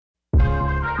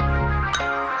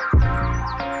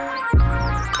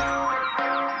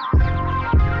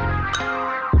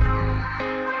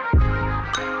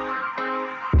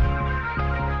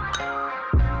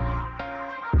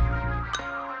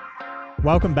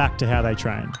Welcome back to How They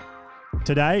Train.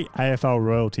 Today, AFL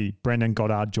royalty Brendon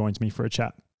Goddard joins me for a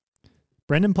chat.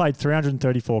 Brendon played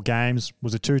 334 games,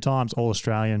 was a 2-times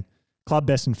All-Australian, club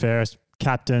best and fairest,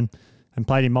 captain, and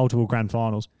played in multiple grand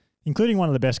finals, including one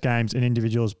of the best games an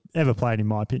individual's ever played in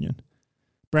my opinion.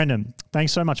 Brendon,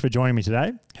 thanks so much for joining me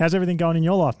today. How's everything going in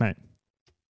your life, mate?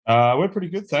 We're pretty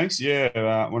good, thanks.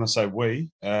 Yeah, when I say we,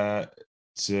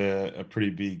 it's a pretty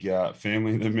big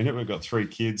family at the minute. We've got 3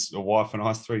 kids, a wife and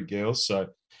I, 3 girls. So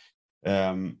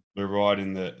we're right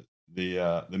in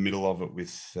the middle of it with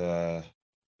 3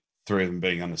 of them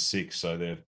being under 6. So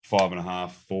they're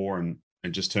 5.5, 4, and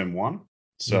just turned 1.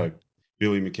 So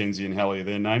Billy, Mackenzie, and Hallie are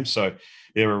their names. So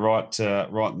yeah, we're right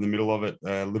in the middle of it.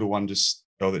 Little one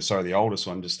the oldest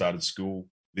one just started school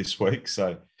this week.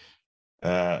 So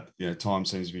time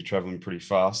seems to be traveling pretty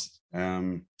fast.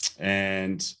 And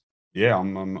yeah,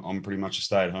 I'm pretty much a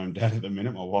stay-at-home dad at the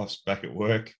minute. My wife's back at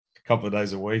work a couple of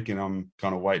days a week, and I'm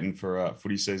kind of waiting for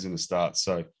footy season to start.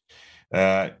 So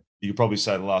you could probably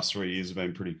say the last 3 years have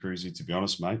been pretty cruisy, to be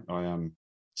honest, mate. I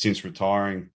since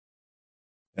retiring,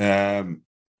 I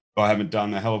haven't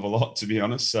done a hell of a lot, to be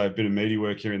honest. So a bit of media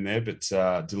work here and there, but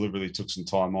deliberately took some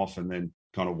time off, and then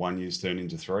kind of 1 year's turned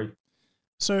into 3.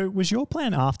 So was your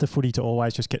plan after footy to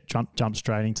always just get jump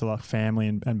straight into like family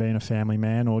and being a family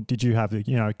man, or did you have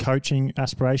coaching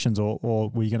aspirations, or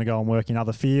were you going to go and work in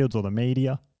other fields or the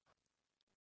media?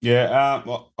 Yeah,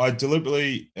 well, I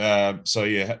deliberately.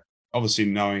 Obviously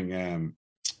knowing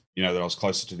that I was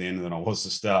closer to the end than I was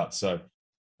the start. So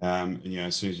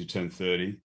as soon as you turn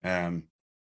 30,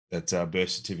 that birth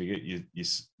certificate,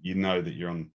 you know that you're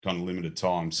on kind of limited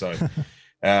time. So.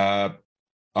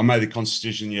 I made the conscious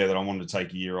decision, that I wanted to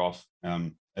take a year off,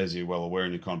 as you're well aware,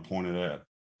 and you kind of pointed out,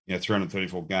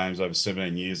 334 games over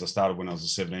 17 years. I started when I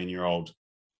was a 17-year-old.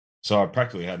 So I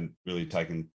practically hadn't really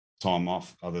taken time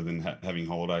off other than having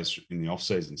holidays in the off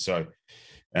season. So,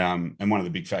 and one of the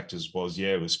big factors was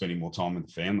spending more time with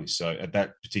the family. So at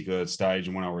that particular stage,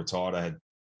 and when I retired, I had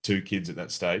 2 kids at that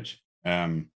stage.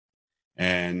 The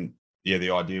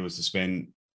idea was to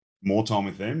spend more time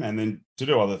with them, and then to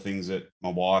do other things that my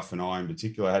wife and I in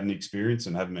particular hadn't experienced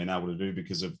and haven't been able to do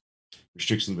because of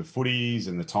restrictions with footies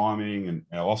and the timing and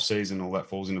our off season, all that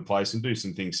falls into place, and do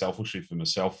some things selfishly for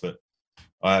myself that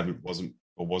I wasn't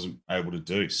able to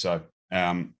do. So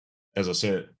as I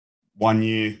said, 1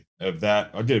 year of that,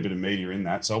 I did a bit of media in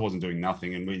that, so I wasn't doing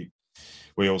nothing. And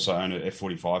we also own an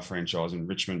F45 franchise in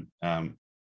Richmond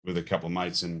with a couple of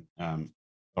mates, and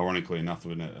ironically enough,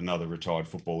 with another retired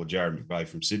footballer, Jared McVeigh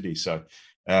from Sydney. So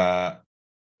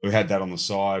we had that on the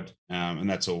side, and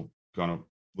that's all kind of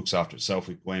looks after itself,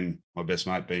 with Glenn, my best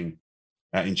mate, being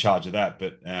in charge of that.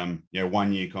 But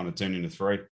 1 year kind of turned into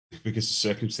 3 because of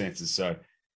circumstances. So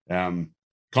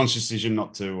conscious decision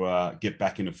not to get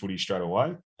back into footy straight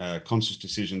away. Conscious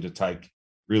decision to take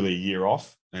really a year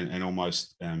off and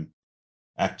almost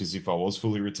act as if I was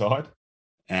fully retired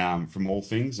from all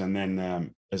things. And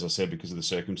then, as I said, because of the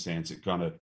circumstance, it kind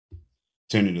of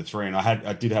turned into 3. And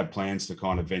I did have plans to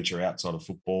kind of venture outside of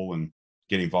football and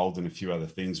get involved in a few other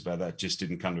things, but that just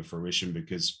didn't come to fruition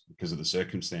because of the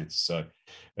circumstances. So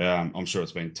I'm sure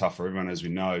it's been tough for everyone, as we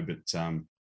know. But and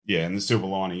the silver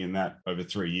lining in that, over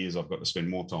 3 years, I've got to spend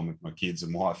more time with my kids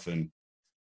and wife than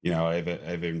I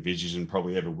ever envisaged and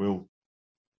probably ever will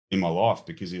in my life,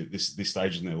 because at this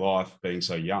stage in their life, being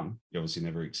so young, you obviously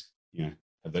never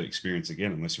have that experience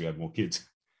again unless you have more kids.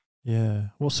 Yeah.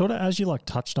 Well, sort of as you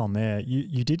touched on there,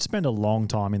 you did spend a long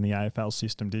time in the AFL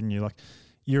system, didn't you?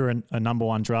 You're a number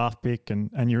 1 draft pick,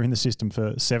 and you're in the system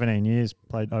for 17 years,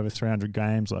 played over 300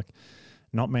 games.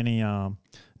 Not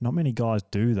many guys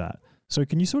do that. So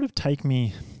can you sort of take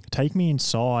me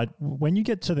inside when you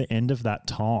get to the end of that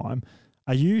time?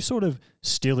 Are you sort of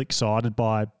still excited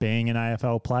by being an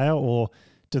AFL player, or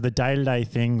do the day-to-day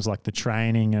things like the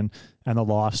training and the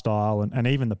lifestyle and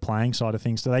even the playing side of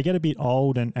things, do they get a bit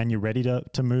old and you're ready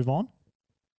to move on?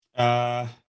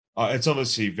 It's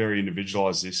obviously very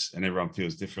individualised, this, and everyone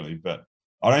feels differently, but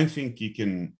I don't think you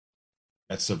can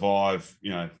survive,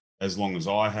 as long as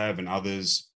I have and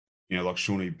others, like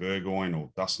Shawnee Burgoyne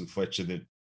or Dustin Fletcher, that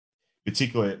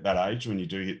particularly at that age, when you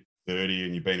do hit 30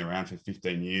 and you've been around for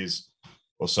 15 years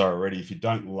or so already, if you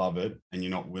don't love it and you're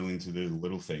not willing to do the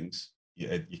little things,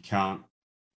 you can't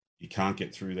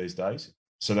get through these days.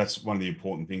 So that's one of the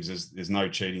important things. There's no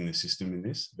cheating the system in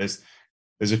this. There's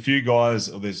a few guys,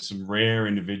 or there's some rare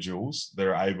individuals that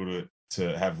are able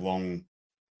to have long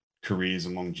careers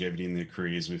and longevity in their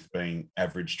careers with being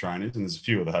average trainers, and there's a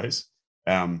few of those,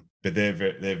 but they're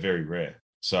very rare.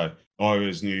 So I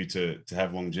always knew to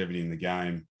have longevity in the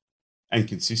game and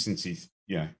consistency,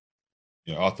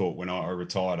 I thought when I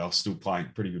retired, I was still playing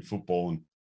pretty good football, and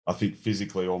I think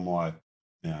physically all my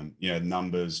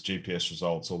numbers, GPS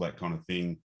results, all that kind of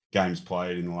thing, games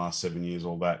played in the last 7 years,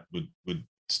 all that would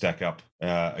stack up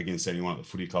against anyone at the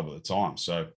footy club at the time.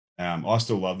 So I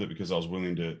still loved it because I was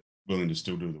willing to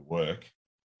still do the work,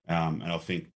 and I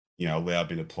think allowed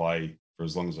me to play for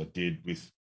as long as I did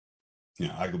with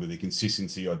arguably the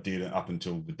consistency I did up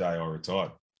until the day I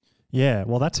retired. Yeah,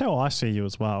 well, that's how I see you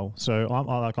as well. So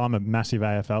I'm a massive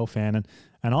AFL fan, and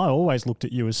I always looked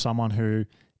at you as someone who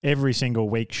every single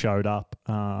week showed up.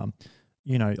 I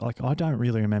don't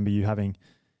really remember you having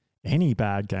any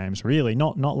bad games, really,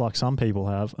 not like some people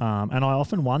have. And I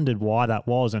often wondered why that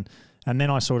was, and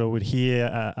then I sort of would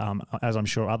hear, as I'm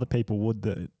sure other people would,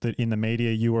 that in the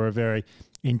media you were a very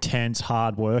intense,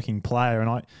 hard-working player, and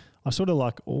I sort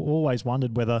of always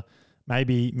wondered whether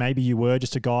maybe you were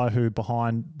just a guy who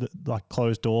behind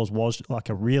closed doors was like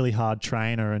a really hard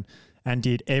trainer and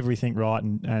did everything right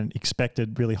and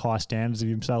expected really high standards of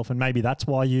himself, and maybe that's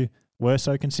why you were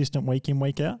so consistent week in,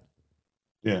 week out.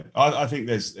 Yeah, I think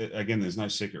there's no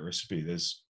secret recipe.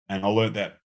 And I learned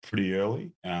that pretty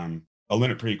early. I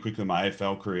learned it pretty quickly in my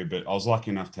AFL career, but I was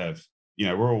lucky enough to have,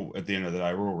 we're all, at the end of the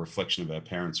day, we're all a reflection of our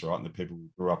parents, right? And the people we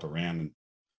grew up around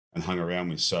and hung around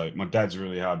with. So my dad's a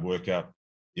really hard worker.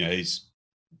 He's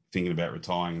thinking about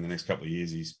retiring in the next couple of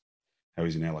years. He's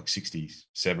now like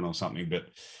 67 or something. But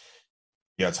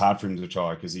yeah, it's hard for him to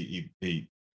retire because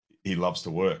he loves to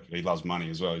work. He loves money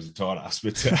as well. He's a tight ass,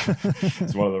 but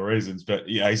it's one of the reasons. But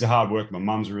yeah, he's a hard worker. My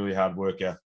mum's a really hard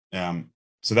worker.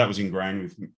 So that was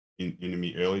ingrained into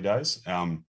me early days.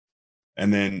 And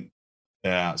then,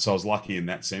 so I was lucky in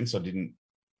that sense.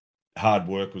 Hard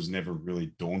work was never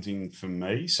really daunting for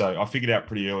me. So I figured out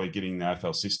pretty early getting the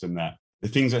AFL system that the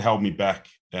things that held me back,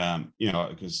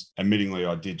 because admittingly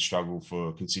I did struggle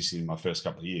for consistency in my first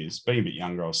couple of years. Being a bit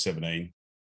younger, I was 17.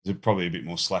 There's probably a bit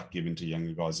more slack given to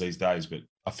younger guys these days, but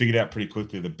I figured out pretty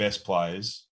quickly the best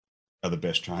players are the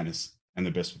best trainers and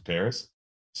the best preparers.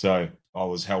 So I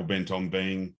was hell-bent on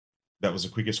that was the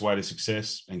quickest way to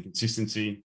success and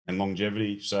consistency and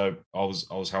longevity. So I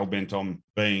was hell-bent on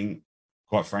being,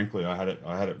 quite frankly, I had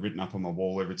it written up on my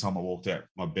wall every time I walked out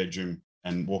my bedroom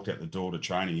and walked out the door to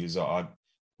training.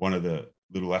 One of the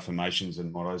little affirmations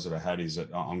and mottos that I had is that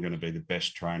I'm going to be the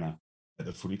best trainer at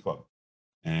the footy club.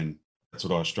 And that's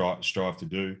what I strive to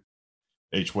do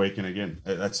each week. And again,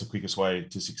 that's the quickest way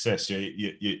to success.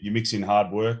 You mix in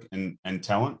hard work and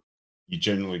talent, you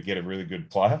generally get a really good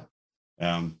player.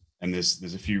 And there's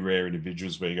a few rare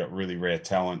individuals where you got really rare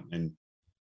talent and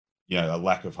a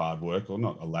lack of hard work, or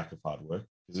not a lack of hard work,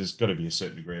 because there's got to be a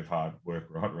certain degree of hard work,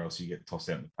 right? Or else you get tossed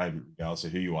out in the pavement regardless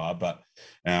of who you are. But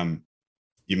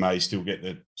you may still get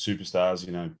the superstars,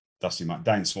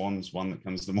 Dane Swan's one that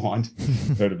comes to mind.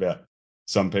 Heard about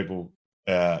some people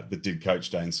that did coach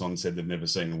Dane Swan said they've never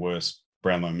seen a worse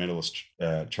Brownlow medalist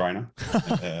trainer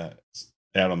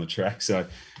out on the track. So,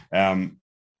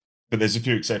 but there's a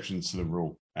few exceptions to the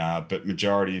rule. But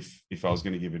majority, if I was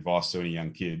going to give advice to any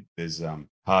young kid, there's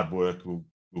hard work will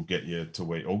get you to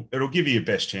where, or it'll give you your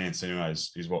best chance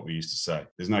anyways, is what we used to say.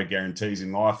 There's no guarantees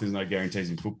in life. There's no guarantees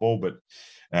in football,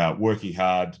 but working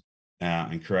hard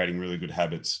and creating really good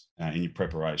habits in your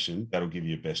preparation, that'll give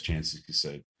you your best chance to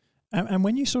succeed. And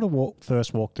when you sort of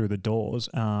first walked through the doors,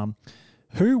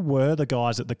 who were the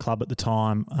guys at the club at the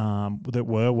time that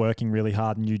were working really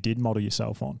hard and you did model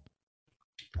yourself on?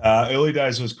 Early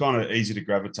days, it was kind of easy to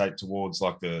gravitate towards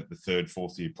like the third,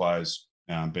 fourth year players,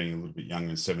 being a little bit younger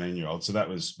than 17-year-olds. So that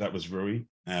was Rui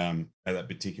at that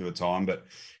particular time. But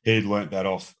he had learnt that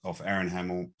off Aaron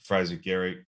Hamill, Fraser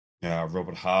Garrick,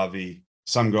 Robert Harvey,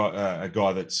 a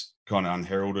guy that's kind of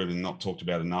unheralded and not talked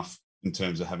about enough in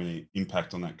terms of having an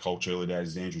impact on that culture early days,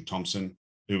 is Andrew Thompson,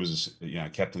 who was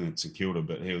captain at St Kilda,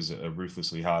 but he was a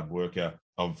ruthlessly hard worker.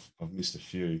 I've missed a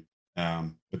few, but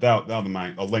they were the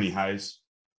main. Lenny Hayes,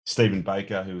 Stephen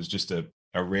Baker, who was just a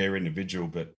rare individual,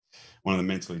 but one of the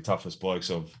mentally toughest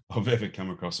blokes I've ever come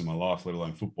across in my life, let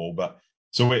alone football. But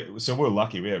so we're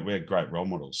lucky. We had great role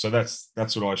models. So that's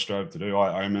what I strove to do.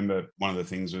 I remember one of the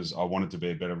things was I wanted to be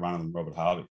a better runner than Robert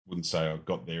Harvey. Wouldn't say I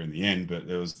got there in the end, but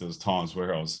there was times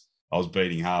where I was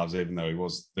beating halves, even though he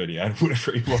was 38 or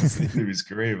whatever he was at the end of his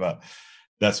career. But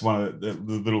that's one of the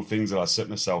little things that I set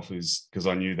myself, is because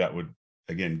I knew that would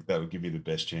give me the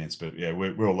best chance. But yeah,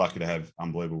 we're all lucky to have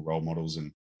unbelievable role models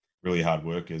and really hard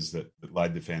workers that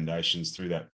laid the foundations through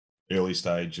that early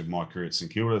stage of my career at St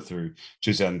Kilda through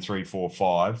 2003, 4,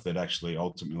 5, that actually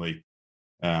ultimately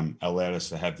allowed us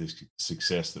to have this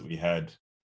success that we had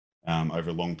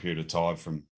over a long period of time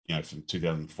from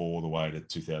 2004 all the way to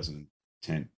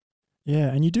 2010.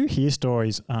 Yeah, and you do hear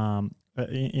stories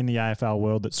in the AFL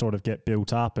world that sort of get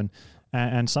built up.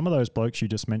 And some of those blokes you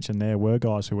just mentioned there were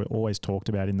guys who were always talked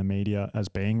about in the media as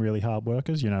being really hard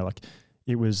workers. Like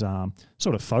it was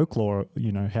sort of folklore,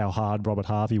 how hard Robert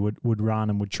Harvey would run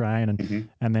and would train.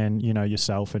 And then,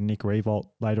 yourself and Nick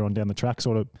Revolt later on down the track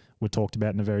sort of were talked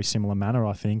about in a very similar manner,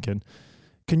 I think. And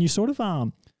can you sort of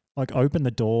open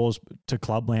the doors to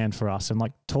Clubland for us and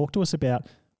talk to us about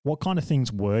what kind of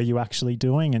things were you actually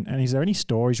doing? And is there any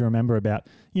stories you remember about,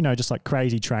 just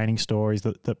crazy training stories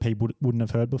that people wouldn't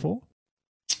have heard before?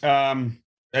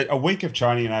 A week of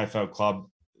training in AFL club,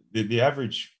 the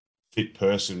average fit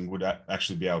person would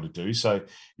actually be able to do. So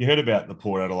you heard about the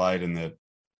Port Adelaide and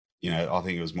I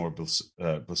think it was more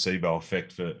a placebo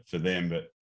effect for them,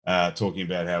 but talking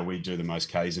about how we do the most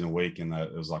Ks in a week and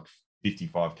it was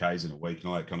 55 Ks in a week and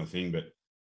all that kind of thing. But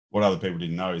what other people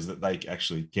didn't know is that they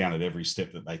actually counted every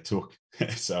step that they took.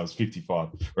 So it was 55.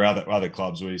 Or other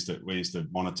clubs, we used to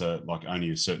monitor only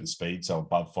a certain speed, so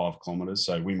above 5 kilometres.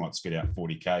 So we might spit out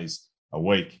 40 Ks a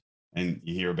week. And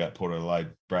you hear about Port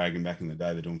Adelaide bragging back in the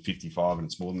day they're doing 55 and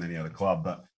it's more than any other club.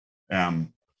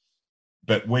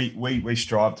 But we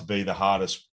strive to be the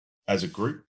hardest as a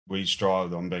group. We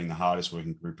strive on being the hardest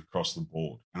working group across the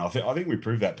board. And I think we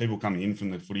proved that. People coming in from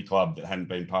the footy club that hadn't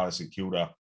been part of St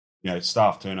Kilda,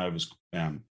 staff turnovers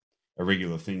a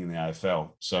regular thing in the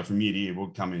AFL. So from year to year,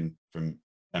 we'll come in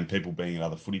and people being at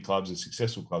other footy clubs and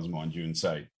successful clubs, mind you, and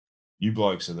say, you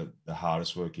blokes are the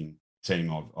hardest working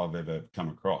team I've ever come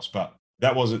across. But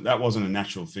that wasn't a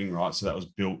natural thing, right? So that was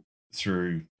built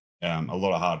through a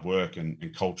lot of hard work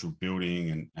and cultural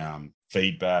building and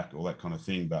feedback, all that kind of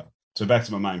thing. But so back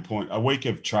to my main point, a week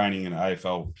of training in an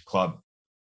AFL club,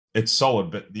 it's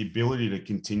solid, but the ability to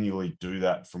continually do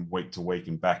that from week to week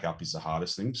and back up is the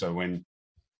hardest thing. So when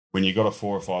you got a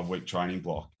 4 or 5 week training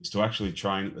block, is to actually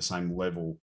train at the same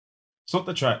level. It's not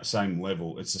the same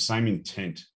level, it's the same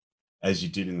intent as you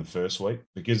did in the first week,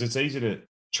 because it's easy to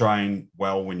train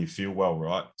well when you feel well,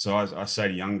 right? So I say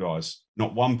to young guys,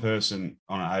 not one person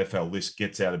on an AFL list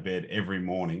gets out of bed every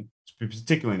morning,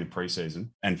 particularly in the preseason,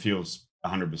 and feels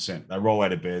 100%. They roll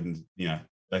out of bed and,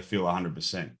 they feel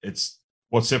 100%. It's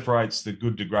what separates the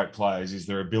good to great players is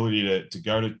their ability to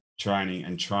go to training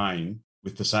and train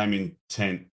with the same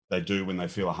intent they do when they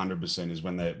feel 100% is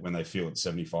when they feel at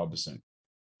 75%.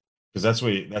 Because that's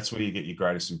where you get your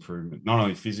greatest improvement, not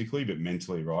only physically, but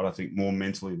mentally, right? I think more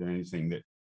mentally than anything, that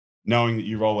knowing that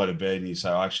you roll out of bed and you say,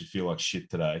 I actually feel like shit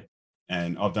today.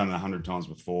 And I've done it 100 times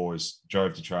before, is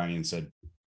drove to training and said,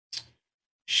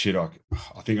 shit, I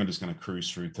think I'm just going to cruise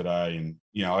through today. And,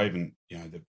 I even,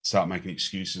 start making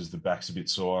excuses. The back's a bit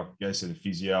sore. Go to the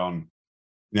physio and,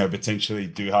 potentially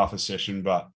do half a session,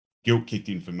 but guilt kicked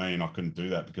in for me and I couldn't do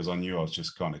that because I knew I was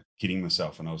just kind of kidding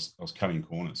myself and I was cutting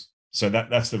corners. So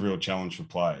that's the real challenge for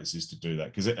players, is to do that.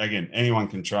 Because again, anyone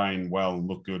can train well and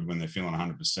look good when they're feeling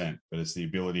 100%, but it's the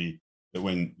ability that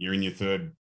when you're in your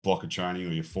 3rd block of training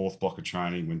or your 4th block of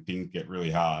training, when things get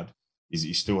really hard, is that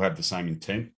you still have the same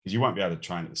intent, because you won't be able to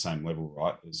train at the same level,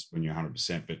 right, as when you're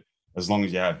 100%. But as long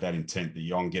as you have that intent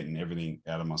that I'm getting everything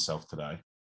out of myself today,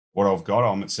 what I've got,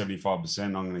 I'm at 75%,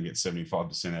 I'm going to get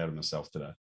 75% out of myself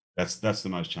today. That's the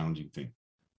most challenging thing.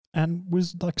 And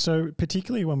was so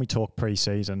particularly when we talk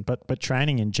pre-season, but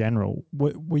training in general,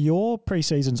 were your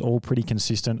pre-seasons all pretty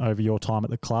consistent over your time at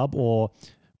the club, or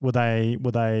were they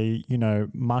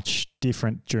much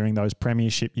different during those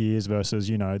premiership years versus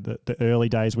the early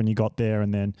days when you got there,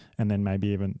 and then maybe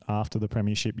even after the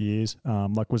premiership years?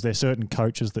 Was there certain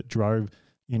coaches that drove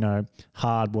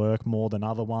hard work more than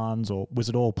other ones, or was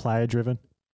it all player driven?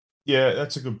 Yeah,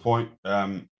 that's a good point.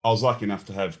 I was lucky enough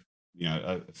to have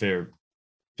a fair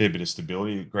bit of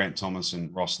stability. Grant Thomas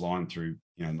and Ross Lyon through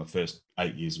the first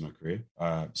 8 years of my career.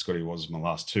 Scotty was my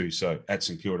last 2, so at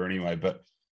St Kilda anyway. But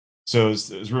so it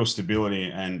was real stability,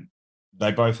 and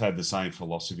they both had the same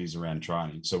philosophies around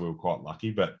training. So we were quite lucky.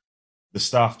 But the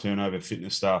staff turnover,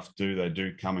 fitness staff they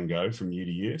do come and go from year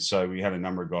to year. So we had a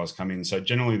number of guys come in. So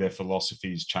generally their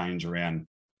philosophies change around.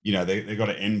 They got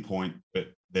an end point, but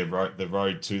the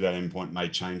road to that end point may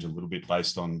change a little bit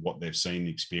based on what they've seen,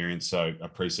 experience. So a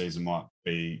preseason might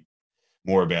be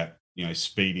more about,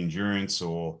 speed, endurance,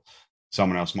 or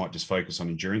someone else might just focus on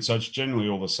endurance. So it's generally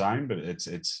all the same, but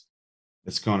it's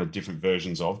kind of different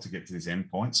versions to get to this end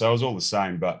point. So it was all the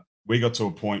same, but we got to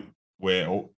a point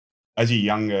where as a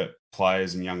younger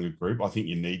players and younger group, I think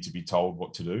you need to be told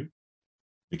what to do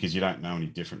because you don't know any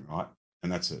different, right?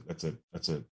 And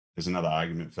there's another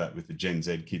argument for that with the Gen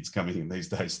Z kids coming in these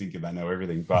days thinking they know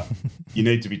everything, but you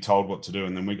need to be told what to do.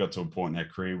 And then we got to a point in our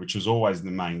career, which was always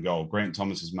the main goal. Grant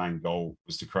Thomas's main goal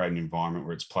was to create an environment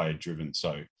where it's player driven.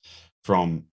 So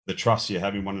from the trust you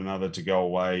have in one another to go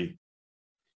away,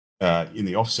 in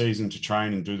the off season to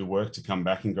train and do the work to come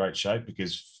back in great shape,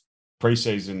 because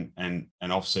pre-season and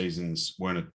off seasons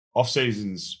weren't off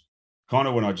seasons. Kind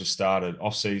of when I just started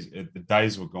off season, the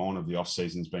days were gone of the off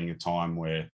seasons being a time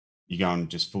where you go and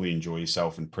just fully enjoy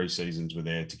yourself, and pre-seasons were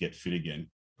there to get fit again.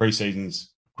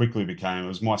 Pre-seasons quickly became, it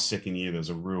was my second year, there's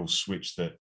a real switch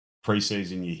that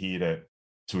pre-season you're here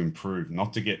to improve,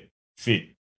 not to get fit.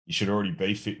 You should already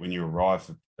be fit when you arrive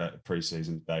for that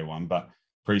pre-season day one, but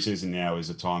pre-season now is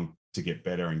a time to get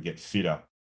better and get fitter,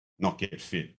 not get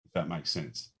fit, if that makes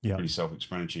sense. Yeah. Pretty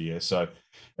self-explanatory, yeah. So,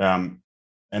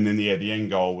 and then, the end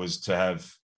goal was to have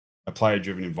a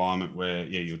player-driven environment where,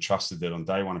 you're trusted that on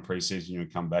day one of preseason, you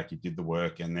would come back, you did the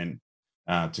work, and then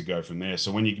to go from there.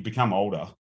 So when you become older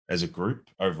as a group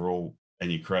overall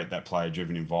and you create that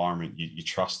player-driven environment, you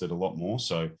trust it a lot more.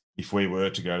 So if we were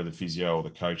to go to the physio or the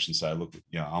coach and say, look,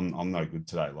 I'm no good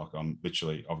today. Like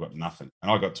I've got nothing.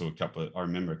 And I got to I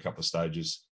remember a couple of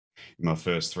stages in my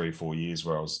first 3-4 years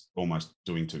where I was almost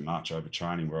doing too much over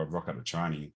training, where I'd rock up to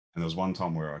training. And there was one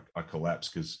time where I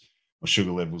collapsed because my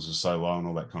sugar levels were so low and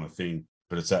all that kind of thing.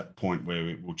 But it's that point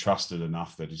where we'll trust it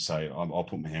enough that you say, I'll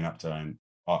put my hand up today and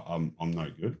I'm no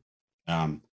good.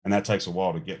 And that takes a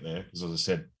while to get there. Because as I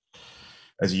said,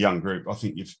 as a young group, I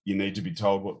think you need to be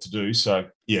told what to do. So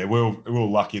yeah, we're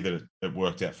lucky that it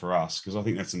worked out for us, because I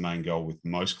think that's the main goal with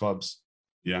most clubs,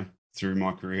 through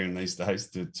my career in these days,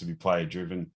 to be player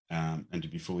driven and to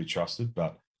be fully trusted.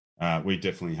 But we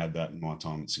definitely had that in my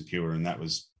time at St Kilda, and that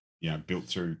was built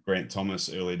through Grant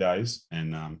Thomas early days.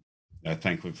 And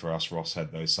thankfully for us, Ross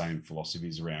had those same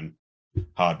philosophies around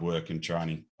hard work and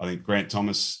training. I think Grant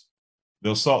Thomas, they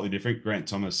were slightly different. Grant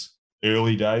Thomas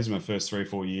early days, my first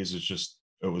 3-4 years,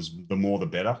 it was the more the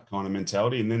better kind of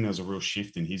mentality. And then there was a real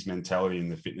shift in his mentality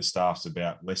and the fitness staff's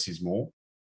about less is more.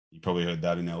 You probably heard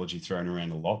that analogy thrown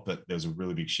around a lot, but there was a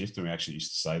really big shift, and we actually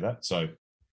used to say that. So,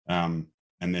 and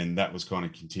then that was kind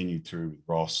of continued through with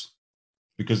Ross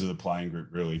because of the playing group,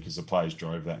 really, because the players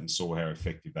drove that and saw how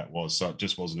effective that was. So it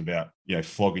just wasn't about,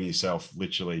 flogging yourself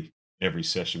literally every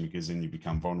session, because then you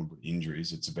become vulnerable to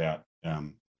injuries. It's about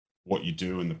what you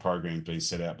do and the program being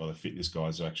set out by the fitness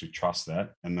guys who actually trust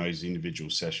that, and those individual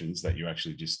sessions that you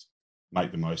actually just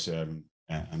make the most out of them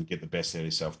and get the best out of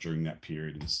yourself during that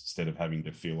period, instead of having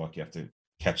to feel like you have to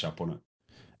catch up on it.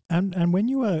 And when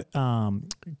you were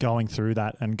going through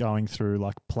that and going through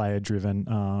like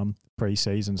player-driven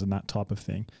pre-seasons and that type of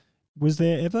thing, was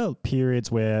there ever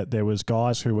periods where there was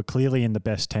guys who were clearly in the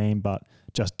best team but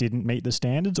just didn't meet the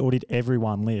standards, or did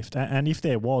everyone lift? And if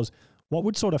there was, what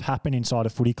would sort of happen inside a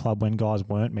footy club when guys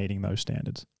weren't meeting those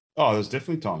standards? Oh, there's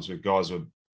definitely times where guys were,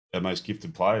 our most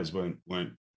gifted players weren't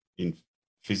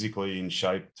physically in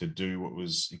shape to do what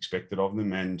was expected of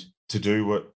them, and to do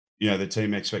what the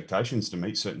team expectations, to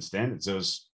meet certain standards. There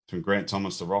was, from Grant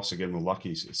Thomas to Ross, again, we're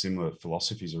lucky, similar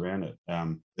philosophies around it,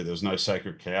 that there was no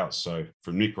sacred cows. So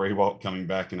from Nick Rewalt coming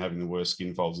back and having the worst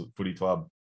skin folds at the footy club,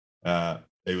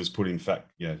 he was put in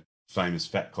famous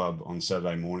fat club on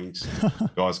Saturday mornings.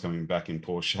 Guys coming back in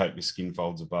poor shape with skin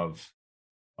folds above,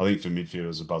 I think for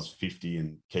midfielders above 50,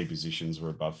 and key positions were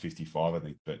above 55, I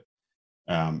think. But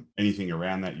anything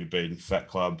around that, you're beating fat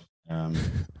club.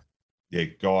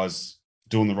 Guys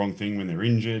doing the wrong thing when they're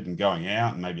injured and going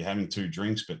out and maybe having 2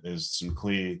 drinks, but there's some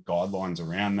clear guidelines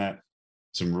around that,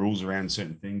 some rules around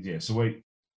certain things. Yeah, so we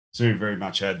very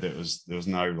much had there was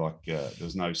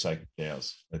no sacred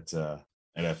cows at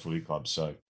our footy club.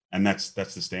 So, and that's the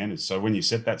standard. So when you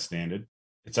set that standard,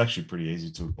 it's actually pretty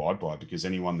easy to abide by, because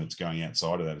anyone that's going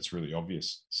outside of that, it's really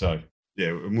obvious. So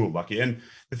yeah, we're lucky. And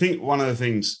one of the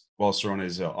things whilst we're on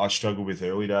is I struggled with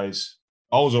early days.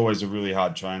 I was always a really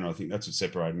hard trainer. I think that's what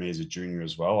separated me as a junior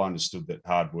as well. I understood that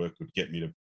hard work would get me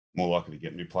more likely to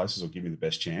get me places or give me the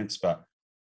best chance. But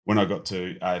when I got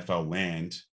to AFL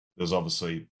land, there was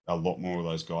obviously a lot more of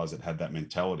those guys that had that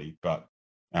mentality, but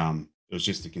it was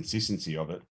just the consistency of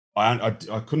it. I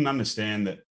couldn't understand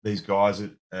that these guys,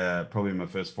 probably in my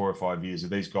first 4 or 5 years,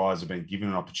 these guys have been given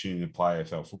an opportunity to play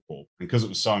AFL football. And because it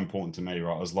was so important to me,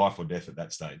 right, it was life or death at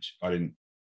that stage. I didn't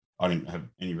have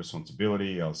any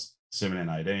responsibility. I was 17,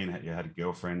 18, had a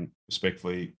girlfriend,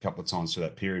 respectfully, a couple of times through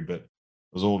that period, but it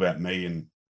was all about me and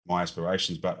my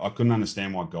aspirations. But I couldn't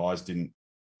understand why guys didn't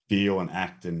feel and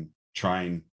act and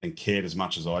train and cared as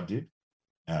much as I did.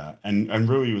 And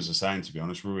Rui was the same, to be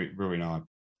honest. Rui and I,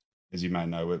 as you may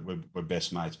know, we're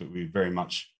best mates, but we very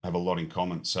much have a lot in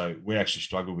common. So we actually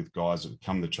struggle with guys that would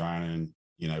come to training and,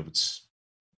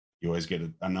 you always get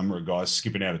a number of guys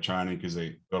skipping out of training because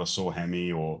they got a sore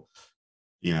hammy or,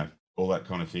 all that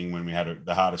kind of thing. When we had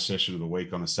the hardest session of the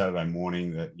week on a Saturday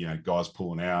morning, that, guys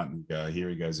pulling out and go, here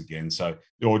he goes again. So,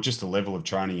 or just the level of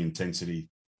training intensity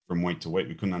from week to week.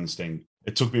 We couldn't understand.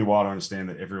 It took me a while to understand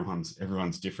that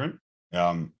everyone's different,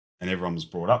 and everyone was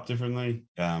brought up differently.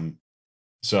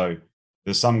 So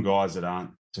there's some guys that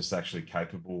aren't just actually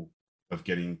capable of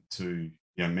getting to,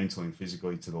 mentally and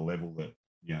physically to the level that,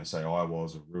 say I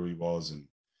was or Rui was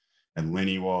and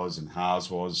Lenny was and Haas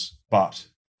was, but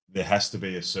there has to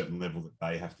be a certain level that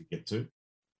they have to get to.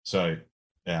 So,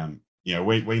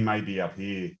 we may be up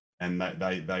here and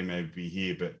they may be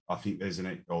here, but I think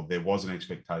there was an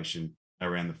expectation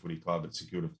around the footy club at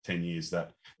St Kilda for 10 years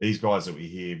that these guys that we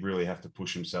here really have to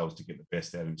push themselves to get the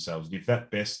best out of themselves. And if that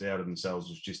best out of themselves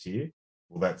was just here,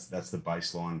 well, that's the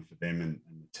baseline for them and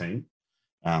the team.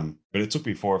 But it took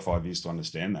me 4 or 5 years to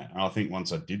understand that. And I think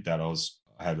once I did that, I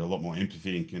had a lot more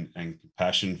empathy and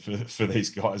compassion for these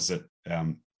guys that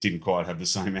didn't quite have the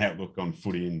same outlook on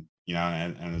footy and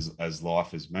as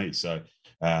life as me. So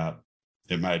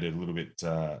it made it a little bit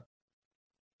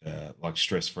like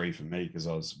stress-free for me because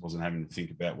I wasn't having to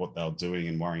think about what they were doing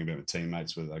and worrying about my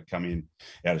teammates, whether they come in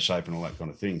out of shape and all that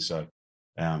kind of thing. So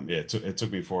it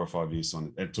took me 4 or 5 years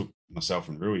it took myself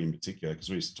and Rui in particular, because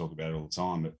we used to talk about it all the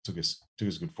time. It took us a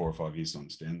good 4 or 5 years to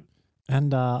understand that.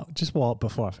 And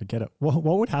before I forget it, what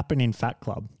would happen in Fat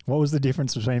Club? What was the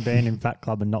difference between being in Fat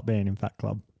Club and not being in Fat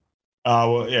Club?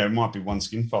 Well, yeah, it might be one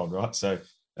skin fold, right? So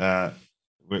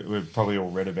we've probably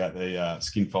all read about the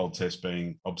skin fold test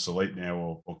being obsolete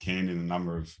now or canned in a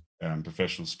number of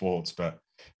professional sports, but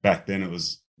back then it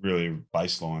was really a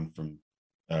baseline from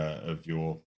of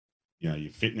your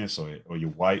your fitness or your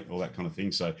weight, all that kind of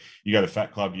thing. So you go to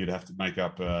Fat Club, you'd have to make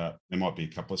up, there might be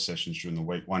a couple of sessions during the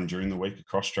week, one during the week of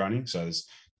cross training. So there's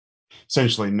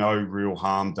essentially no real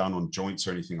harm done on joints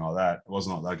or anything like that. It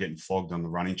wasn't like they were getting flogged on the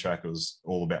running track. It was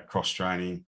all about cross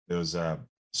training. There was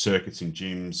circuits in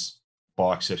gyms,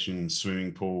 bike sessions,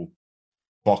 swimming pool,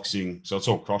 boxing. So it's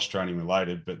all cross training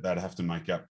related, but they'd have to make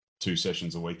up 2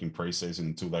 sessions a week in preseason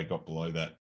until they got below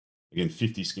that. Again,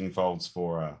 50 skin folds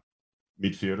for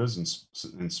midfielders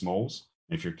and smalls.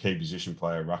 And if you're a key position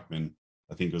player, ruckman,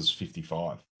 I think it was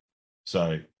 55.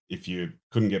 So if you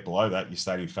couldn't get below that, you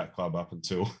stayed in Fat Club up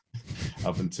until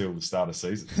the start of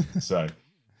season. So,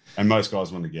 and most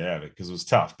guys wanted to get out of it because it was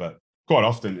tough. But quite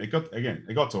often it got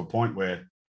to a point where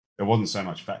there wasn't so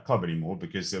much Fat Club anymore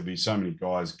because there'll be so many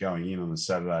guys going in on a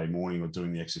Saturday morning or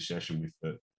doing the extra session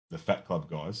with the Fat Club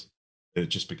guys that it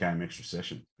just became extra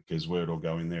session because we'd all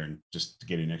go in there and just to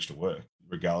get in extra work,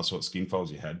 regardless of what skin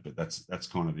folds you had. But that's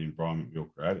kind of the environment we all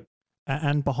created.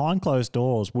 And behind closed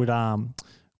doors,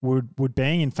 would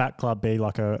being in Fat Club be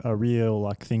like a real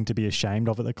like thing to be ashamed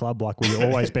of at the club? Like, were you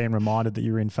always being reminded that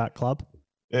you were in Fat Club?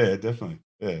 Yeah, definitely.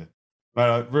 Yeah.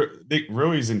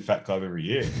 Rui's in Fat Club every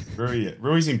year.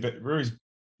 Rui's in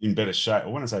better shape. I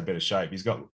want to say better shape. He's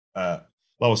got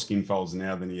lower skin folds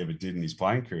now than he ever did in his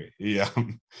playing career. He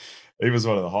was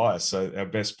one of the highest. So our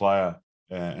best player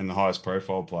and the highest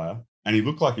profile player. And he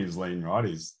looked like he was lean, right?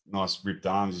 He's nice ripped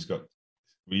arms.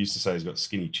 We used to say he's got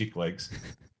skinny chick legs,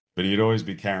 but he'd always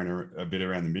be carrying a bit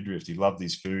around the midriff. He loved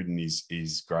his food and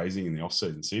his grazing in the off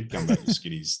season. So he'd come back with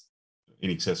skinnies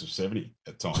in excess of 70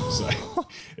 at times. So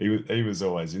he was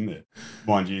always in there.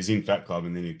 Mind you, he's in Fat Club,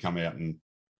 and then he'd come out and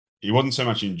he wasn't so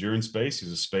much endurance based. He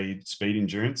was a speed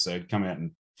endurance. So he'd come out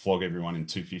and flog everyone in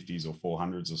 250s or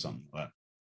 400s or something like that,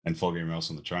 and flog everyone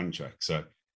else on the training track. So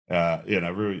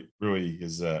Rui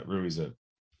is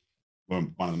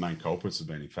one of the main culprits of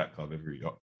being in Fat Club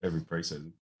every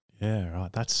preseason. Yeah,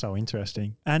 right. That's so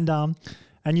interesting.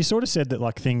 And you sort of said that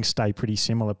like things stay pretty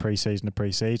similar preseason to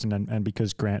preseason, and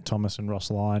because Grant Thomas and Ross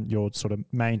Lyon, your sort of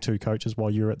main 2 coaches while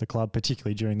you were at the club,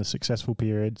 particularly during the successful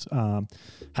periods,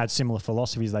 had similar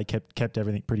philosophies. They kept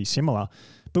everything pretty similar.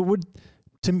 But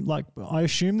I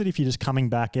assume that if you're just coming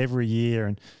back every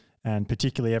year and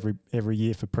particularly every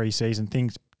year for preseason,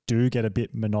 things do get a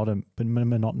bit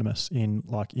monotonous in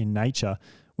nature.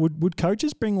 Would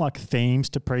coaches bring like themes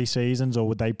to preseasons, or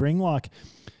would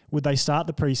they start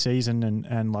the preseason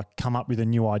and like come up with a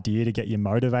new idea to get you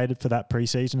motivated for that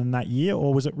preseason in that year,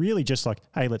 or was it really just like,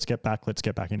 hey, let's get back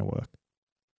into work?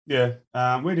 Yeah,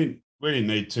 we didn't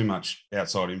need too much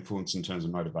outside influence in terms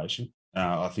of motivation.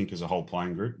 I think as a whole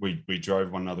playing group, we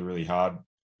drove one another really hard.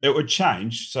 It would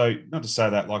change. So not to say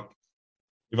that, like,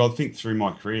 if I think through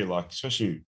my career, like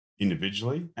especially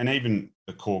individually, and even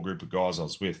the core group of guys I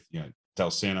was with,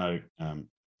 Dalseno,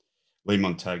 Lee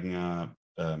Montagna,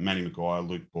 Manny Maguire,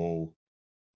 Luke Ball,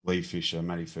 Lee Fisher,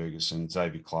 Matty Ferguson,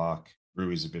 Xavier Clark.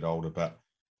 Rui's a bit older, but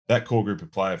that core group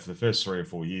of players for the first 3 or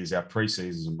 4 years, our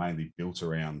pre-seasons are mainly built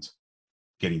around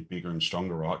getting bigger and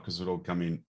stronger, right? Because it all come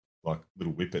in like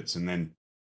little whippets. And then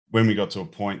when we got to a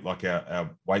point, like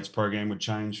our weights program would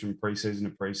change from pre-season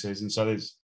to pre-season. So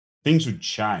things would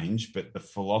change, but the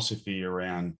philosophy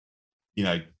around,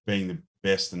 being the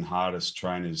best and hardest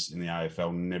trainers in the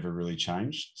AFL never really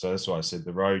changed. So that's why I said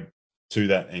the road to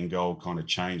that end goal kind of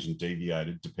changed and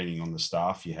deviated depending on the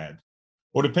staff you had,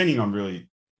 or depending on really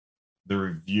the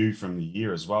review from the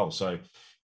year as well. So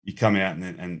you come out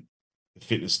and the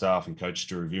fitness staff and coaches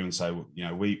to review and say, well,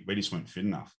 we just weren't fit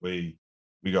enough. We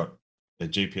got the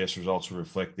GPS results will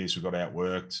reflect this. We got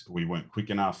outworked. We weren't quick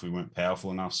enough. We weren't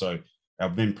powerful enough. So our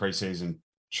then preseason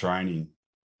training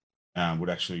would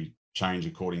actually change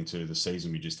according to the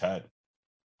season we just had.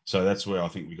 So that's where I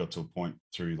think we got to a point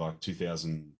through like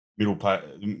 2000,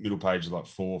 middle page like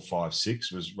 4, 5,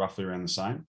 6 was roughly around the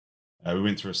same. We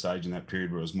went through a stage in that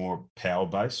period where it was more power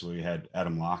based, where we had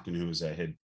Adam Larkin, who was our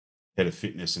head of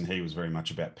fitness, and he was very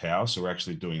much about power. So we're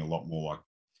actually doing a lot more like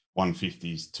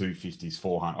 150s, 250s,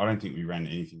 400. I don't think we ran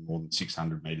anything more than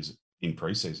 600 meters in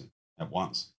preseason at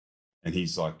once. And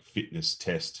his like fitness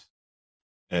test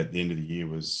at the end of the year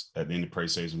at the end of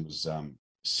preseason was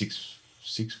 6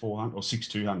 400 or 6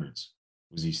 200s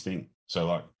was his thing. So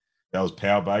like that was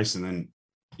power based. And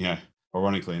then,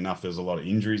 ironically enough, there's a lot of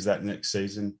injuries that next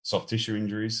season, soft tissue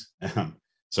injuries.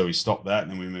 So we stopped that,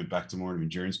 and then we moved back to more of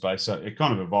endurance based. So it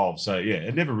kind of evolved. So yeah,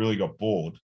 it never really got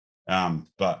bored.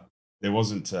 But there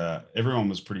wasn't, everyone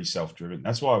was pretty self-driven.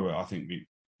 That's why I think we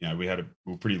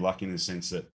were pretty lucky in the sense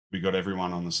that we got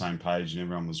everyone on the same page and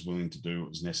everyone was willing to do what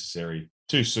was necessary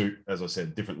to suit, as I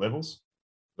said, different levels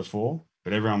before,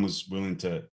 but everyone was willing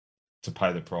to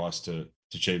pay the price to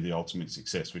achieve the ultimate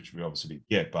success, which we obviously didn't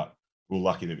get, but we were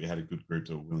lucky that we had a good group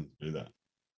that were willing to do that.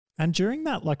 And during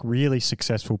that like really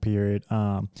successful period,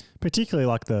 particularly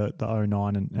like the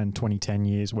 09 and 2010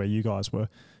 years where you guys were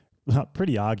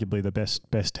pretty arguably the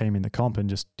best team in the comp and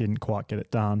just didn't quite get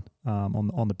it done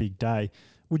on the big day,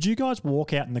 would you guys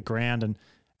walk out in the ground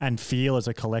and feel as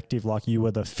a collective like you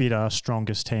were the fitter,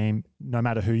 strongest team no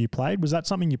matter who you played? Was that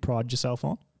something you prided yourself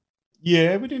on?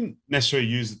 Yeah, we didn't necessarily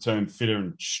use the term fitter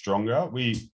and stronger.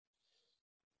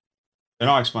 And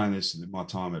I explained this in my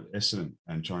time at Essendon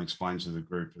and trying to explain to the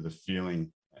group of the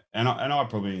feeling. And I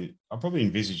probably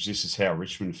envisaged this is how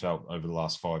Richmond felt over the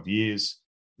last 5 years.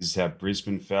 This is how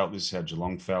Brisbane felt. This is how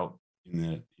Geelong felt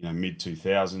in the mid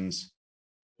 2000s.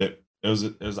 That it was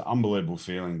an unbelievable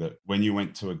feeling that when you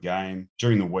went to a game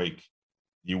during the week,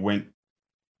 you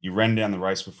ran down the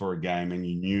race before a game, and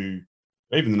you knew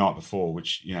even the night before,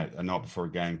 which a night before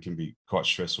a game can be quite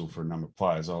stressful for a number of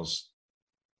players. I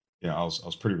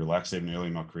was pretty relaxed even early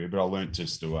in my career, but I learned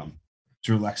just to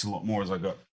relax a lot more as I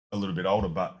got a little bit older.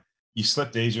 But you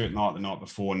slept easier at night the night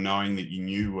before, knowing that you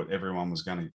knew what everyone was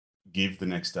going to give the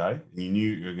next day, and you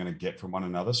knew you were going to get from one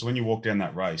another. So when you walked down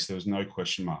that race, there was no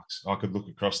question marks. I could look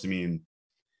across to me, and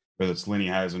whether it's Lenny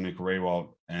Hayes or Nick Rewald,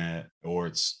 or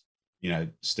it's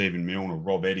Stephen Milne or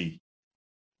Rob Eddy,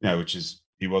 which is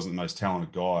he wasn't the most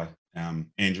talented guy.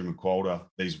 Andrew McQualter,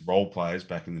 these role players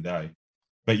back in the day,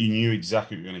 but you knew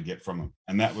exactly what you're going to get from them,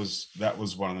 and that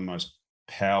was one of the most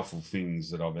powerful things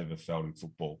that I've ever felt in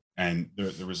football. And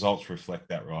the results reflect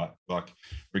that, right? Like,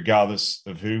 regardless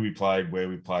of who we played, where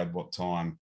we played, what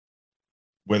time,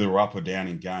 whether we're up or down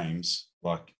in games,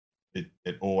 like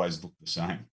it always looked the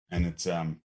same. And it's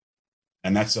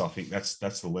and that's, I think that's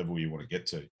the level you want to get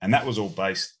to. And that was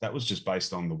just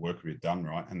based on the work we had done,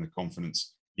 right? And the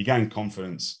confidence. You gain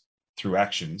confidence through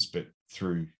actions, but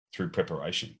through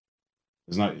preparation.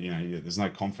 There's no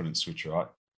confidence switch, right?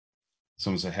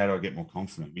 Someone said, how do I get more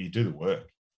confident? Well, you do the work.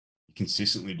 You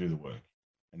consistently do the work.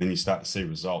 And then you start to see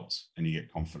results and you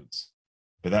get confidence.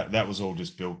 But that was all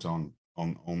just built on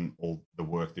all the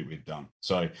work that we'd done.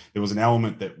 So there was an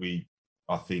element that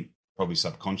I think probably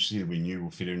subconsciously we knew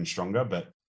we'll fit in stronger,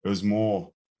 but it was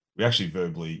more, we actually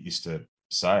verbally used to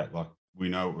say it, like, we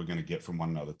know what we're going to get from one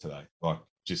another today. Like,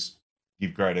 just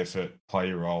give great effort, play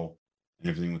your role, and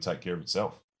everything will take care of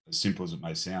itself. As simple as it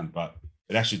may sound, but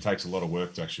it actually takes a lot of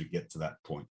work to actually get to that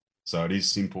point. So it is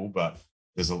simple, but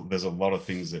there's a lot of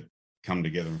things that come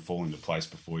together and fall into place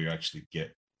before you actually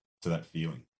get to that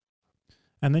feeling.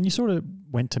 And then you sort of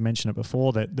went to mention it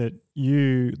before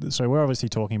so we're obviously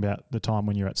talking about the time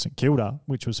when you're at St Kilda,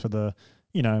 which was for the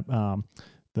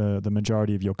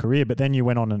majority of your career, but then you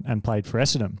went on and played for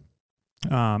Essendon,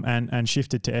 and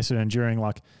shifted to Essendon during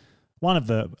like one of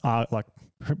the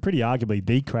pretty arguably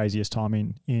the craziest time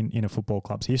in a football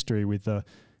club's history with the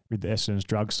Essendon's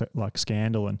drug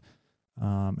scandal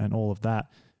and all of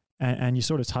that. And you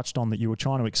sort of touched on that you were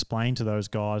trying to explain to those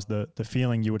guys the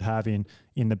feeling you would have in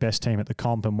the best team at the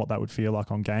comp and what that would feel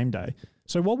like on game day.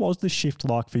 So what was the shift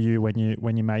like for you when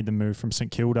you made the move from St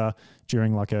Kilda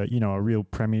during like a real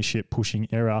premiership pushing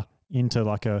era into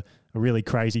like a really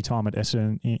crazy time at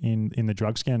Essendon in the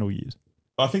drug scandal years?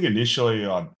 I think initially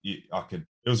I could.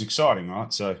 It was exciting,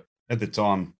 right? So at the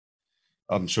time,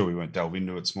 I'm sure we won't delve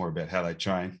into it. It's more about how they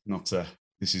train, not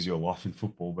this is your life in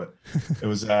football. But it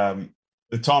was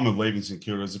the time of leaving St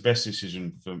Kilda was the best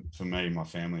decision for me and my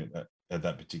family at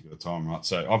that particular time, right?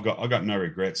 So I got no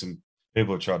regrets, and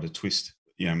people have tried to twist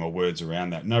my words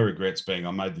around that. No regrets being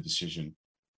I made the decision.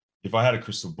 If I had a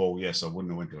crystal ball, yes, I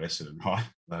wouldn't have went to Essendon, right?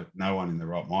 Like, no one in their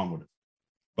right mind would have.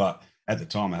 But at the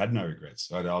time, I had no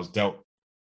regrets. I was dealt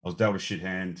a shit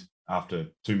hand after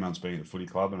 2 months being at the footy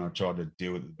club, and I tried to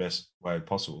deal with it the best way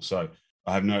possible. So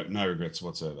I have no regrets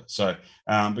whatsoever. So,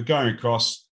 but going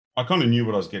across, I kind of knew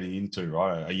what I was getting into,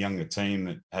 right? A younger team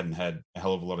that hadn't had a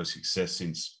hell of a lot of success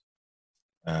since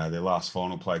their last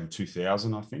final played in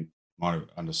 2000, I think. Might have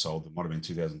undersold them. Might have been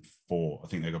 2004. I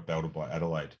think they got belted by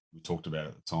Adelaide. We talked about it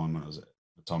at the time when I was at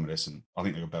the time at Essendon. I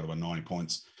think they got belted by 90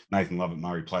 points. Nathan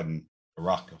Lovett-Murray played in a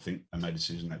ruck. I think they made a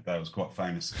decision that day. It was quite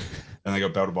famous. And they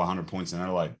got belted by 100 points in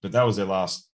Adelaide. But that was their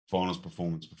last finals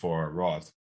performance before I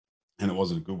arrived. And it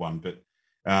wasn't a good one. But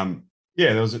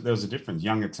yeah, there was a difference.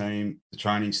 Younger team, the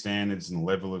training standards and the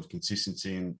level of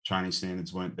consistency and training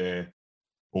standards weren't there,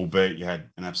 albeit you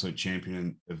had an absolute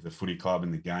champion of the footy club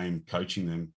in the game coaching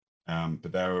them.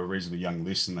 But they were a reasonably young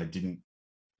list and they didn't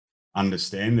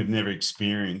understand. They've never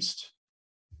experienced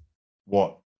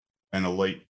what an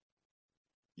elite,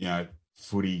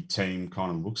 footy team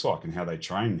kind of looks like and how they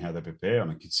train and how they prepare on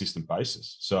a consistent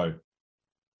basis. So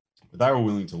but they were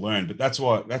willing to learn. But that's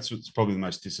what's probably the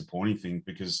most disappointing thing,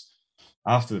 because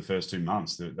after the first 2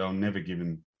 months, they were never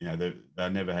given, they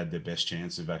never had their best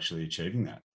chance of actually achieving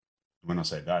that. When I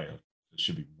say they, it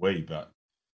should be we, but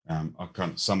I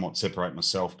kind of somewhat separate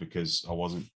myself because I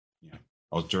wasn't,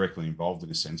 I was directly involved in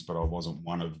a sense, but I wasn't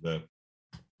one of the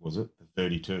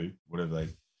 32, whatever they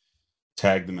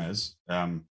tagged them as.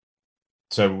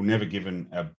 So we're never given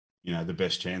the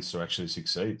best chance to actually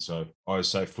succeed. So I always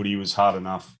say footy was hard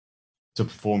enough to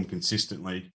perform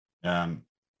consistently,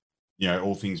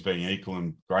 all things being equal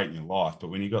and great in your life. But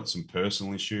when you got some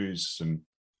personal issues, some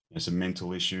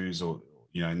mental issues, or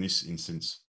in this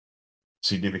instance,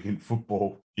 significant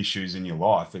football issues in your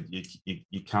life, that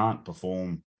you can't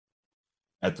perform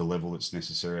at the level that's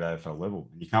necessary at AFL level.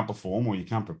 You can't perform or you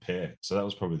can't prepare. So that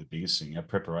was probably the biggest thing. Our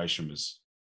preparation was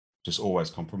just always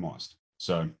compromised.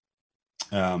 So,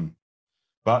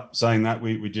 but saying that,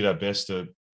 we did our best to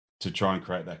try and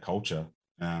create that culture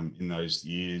in those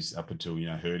years up until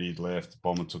Hurdy had left,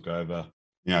 Bomber took over.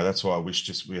 That's why I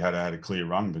wish we had a clear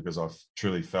run, because I've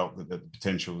truly felt that the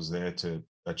potential was there to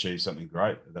achieve something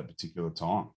great at that particular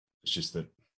time. It's just that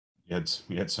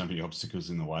we had so many obstacles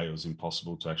in the way; it was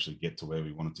impossible to actually get to where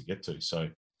we wanted to get to. So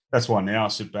that's why now I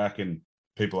sit back and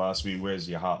people ask me, "Where's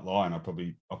your heart lie?" And I'll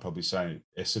probably say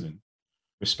Essendon,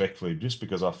 respectfully, just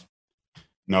because I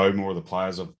know more of the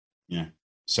players. I've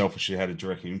selfishly had a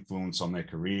direct influence on their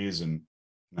careers and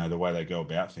the way they go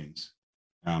about things.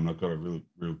 I've got a real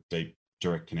deep,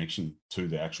 direct connection to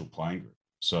the actual playing group.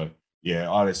 So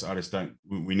yeah, I just don't.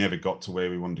 We never got to where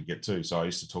we wanted to get to. So I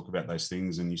used to talk about those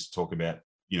things and used to talk about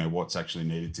what's actually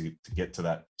needed to get to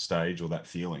that stage or that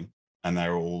feeling. And they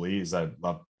were all ears. They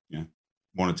loved,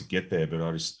 wanted to get there, but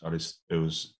I just it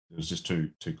was just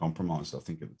too compromised, I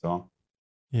think, at the time.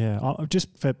 Yeah,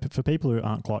 just for people who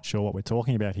aren't quite sure what we're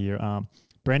talking about here,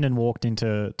 Brendon walked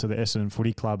into the Essendon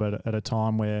Footy Club at a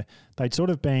time where they'd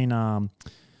sort of been,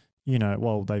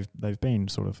 they've been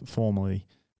sort of formally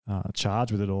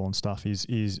charged with it all and stuff. Is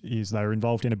they were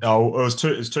involved in a? Oh, it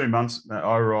was 2 months.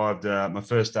 I arrived. My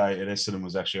first day at Essendon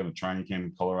was actually on a training camp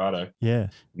in Colorado. Yeah,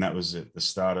 and that was at the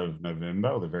start of November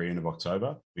or the very end of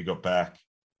October. We got back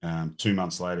 2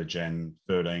 months later, Jan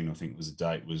 13, I think was the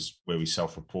date, was where we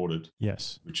self-reported.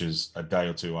 Yes, which is a day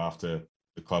or two after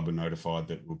the club were notified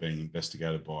that we're being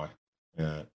investigated by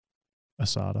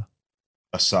Asada,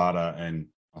 and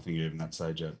I think even that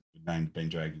stage been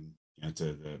dragged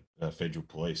to the federal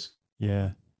police.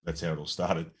 Yeah, that's how it all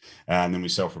started, and then we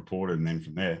self-reported, and then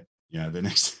from there, the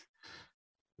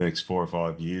next 4 or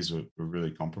 5 years were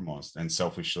really compromised. And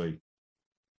selfishly,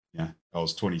 I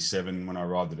was 27 when I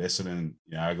arrived at Essendon, and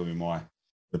arguably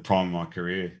the prime of my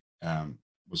career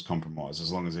was compromised.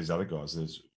 As long as these other guys,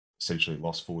 there's essentially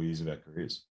lost 4 years of our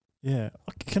careers. Yeah.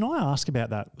 Can I ask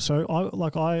about that? So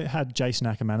I had Jason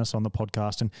Ackermanis on the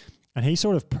podcast, and he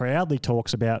sort of proudly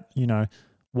talks about,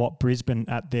 what Brisbane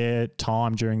at their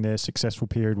time during their successful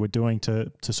period were doing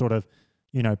to sort of,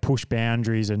 push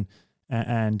boundaries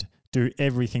and do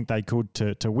everything they could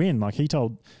to win. Like, he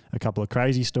told a couple of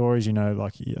crazy stories,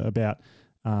 like about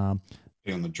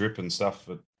being on the drip and stuff.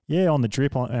 But Yeah, on the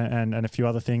drip and a few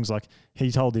other things. Like he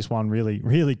told this one really,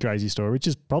 really crazy story, which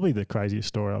is probably the craziest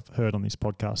story I've heard on this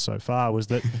podcast so far, was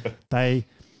that they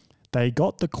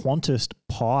got the Qantas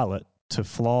pilot to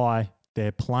fly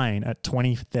their plane at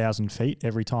 20,000 feet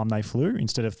every time they flew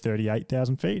instead of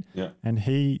 38,000 feet. Yeah. And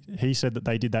he said that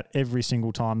they did that every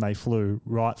single time they flew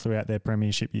right throughout their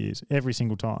premiership years, every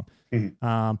single time.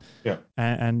 Yeah.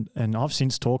 And I've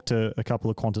since talked to a couple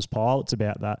of Qantas pilots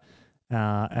about that.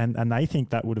 And they think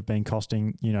that would have been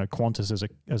costing, Qantas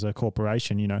as a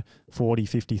corporation,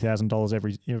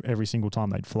 $40,000-$50,000 every single time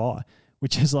they'd fly,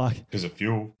 which is like because of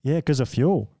fuel. Yeah, because of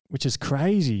fuel, which is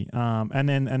crazy. And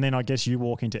then I guess you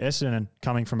walk into Essendon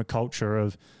coming from a culture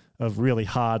of really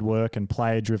hard work and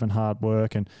player driven hard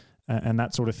work and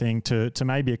that sort of thing to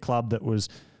maybe a club that was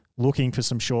looking for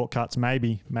some shortcuts,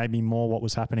 maybe more what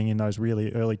was happening in those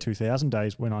really early 2000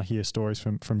 days when I hear stories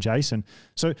from Jason.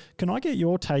 So can I get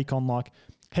your take on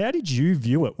how did you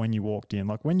view it when you walked in?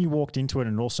 Like when you walked into it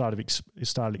and it all started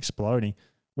exploding,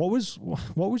 what was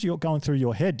going through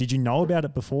your head? Did you know about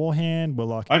it beforehand?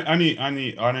 I'd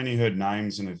only heard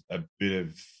names and a bit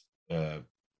of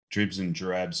dribs and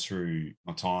drabs through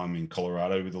my time in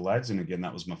Colorado with the lads, and again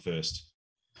that was my first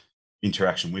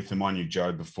interaction with them. I knew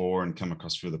Joe before and come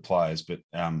across a few of the players, but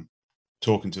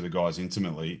talking to the guys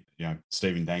intimately,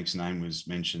 Stephen Dank's name was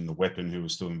mentioned, the weapon who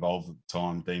was still involved at the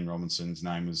time, Dean Robinson's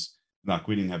name was,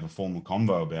 we didn't have a formal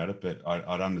convo about it, but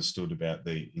I'd understood about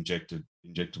the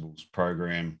injectables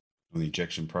program or the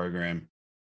injection program.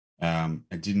 I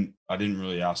didn't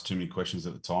really ask too many questions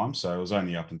at the time. So it was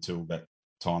only up until that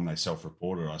time they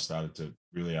self-reported, I started to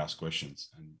really ask questions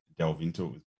and delve into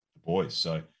it with the boys.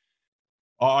 So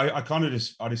I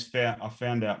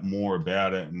found out more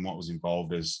about it and what was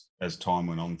involved as time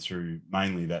went on through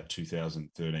mainly that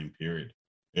 2013 period,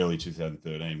 early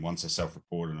 2013. Once I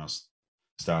self-reported and I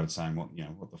started saying, what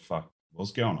the fuck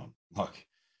was going on,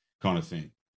 kind of thing,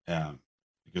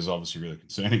 because obviously really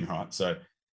concerning, right? So,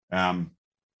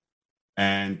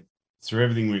 and through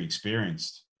everything we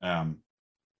experienced,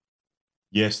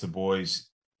 yes, the boys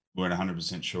weren't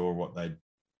 100% sure what they'd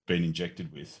been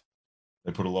injected with.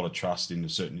 They put a lot of trust into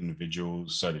certain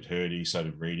individuals. So did Hurdy, so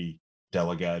did Reedy,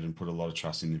 delegated and put a lot of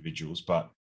trust in individuals. But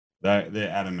they're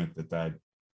adamant that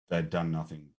they'd done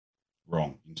nothing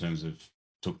wrong in terms of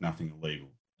took nothing illegal,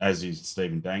 as is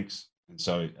Stephen Danks, and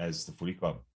so as the footy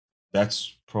club.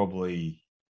 That's probably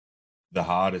the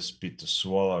hardest bit to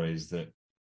swallow, is that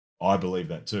I believe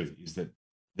that too, is that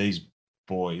these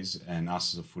boys and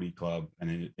us as a footy club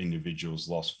and individuals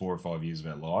lost 4 or 5 years of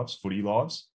our lives, footy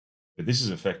lives. But this has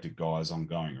affected guys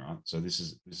ongoing, right? So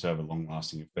this have a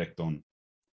long-lasting effect on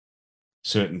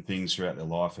certain things throughout their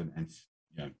life and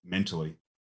mentally,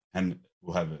 and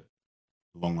will have a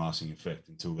long-lasting effect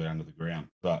until they're under the ground.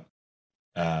 But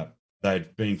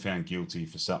they've been found guilty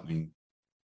for something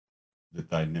that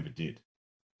they never did.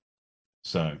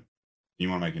 So you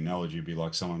want to make an analogy, it'd be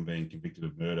like someone being convicted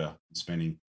of murder and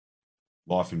spending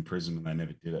life in prison and they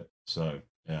never did it. So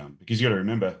because you got to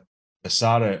remember,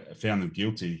 Asada found them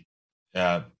guilty,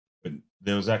 but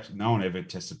there was actually no one ever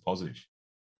tested positive.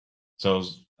 So it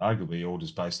was arguably all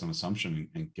just based on assumption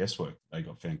and guesswork. They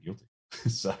got found guilty.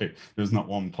 So there's not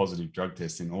one positive drug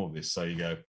test in all of this. So you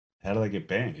go, how do they get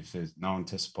banned if there's no one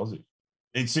tested positive?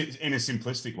 It's in a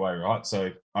simplistic way, right?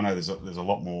 So I know there's a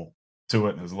lot more to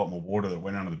it, and there's a lot more water that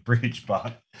went under the bridge, but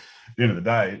at the end of the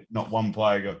day, not one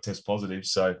player got test positive.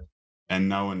 So, and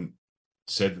no one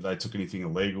said that they took anything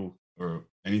illegal or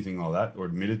anything like that, or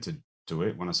admitted to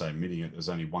it. When I say admitting it, there's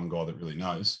only one guy that really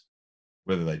knows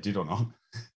whether they did or not,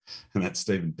 and that's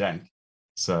Stephen Dank.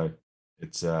 So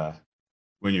it's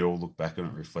when you all look back on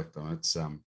it, reflect on it,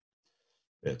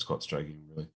 it's quite striking,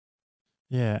 really.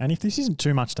 Yeah, and if this isn't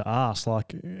too much to ask,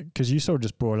 because you sort of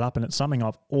just brought it up, and it's something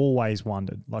I've always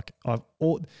wondered.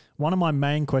 One of my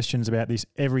main questions about this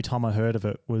every time I heard of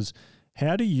it was,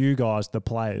 how do you guys, the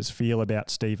players, feel about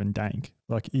Stephen Dank?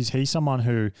 Is he someone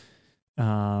who,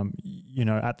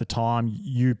 at the time,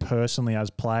 you personally as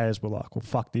players were like, well,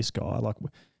 fuck this guy.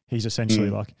 He's essentially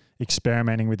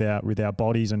experimenting with our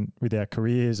bodies and with our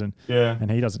careers, and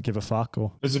he doesn't give a fuck.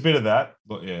 Or there's a bit of that,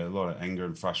 but a lot of anger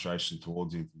and frustration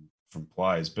towards him from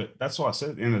players. But that's why I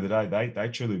said at the end of the day, they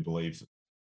truly believe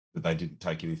that they didn't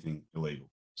take anything illegal.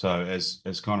 So as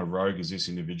kind of rogue as this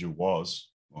individual was,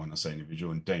 when I say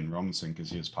individual, and Dean Robinson, because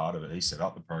he was part of it, he set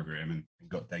up the program and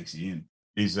got Danksy in,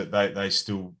 is that they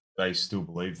still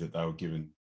believe that they were given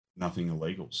nothing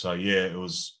illegal. So it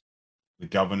was the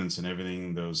governance and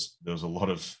everything. There was a lot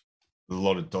of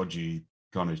dodgy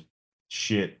kind of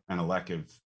shit and a lack of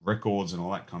records and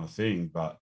all that kind of thing.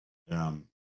 But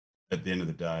at the end of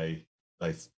the day,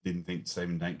 they didn't think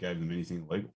Stephen Dank gave them anything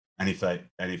illegal. And if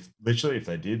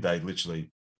they did, they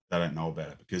don't know about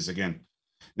it. Because again,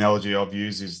 analogy I've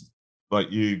used is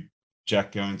like you,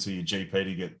 Jack, going to your GP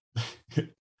to get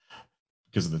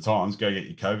because of the times, go get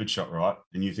your COVID shot, right?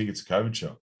 And you think it's a COVID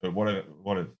shot, but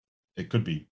it could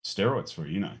be steroids for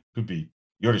you, It could be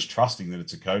you're just trusting that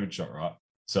it's a COVID shot, right?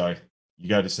 So you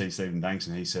go to see Stephen Danks,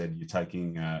 and he said you're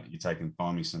taking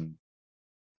thymosin.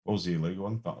 What was the illegal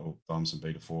one? Thymosin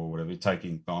beta 4 or whatever. You're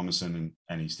taking thymosin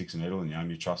and he sticks a needle in you,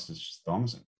 and you trust it's just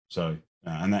thymosin. So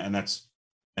and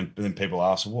then people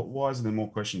ask, why isn't there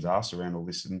more questions asked around all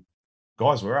this? And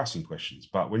guys were asking questions,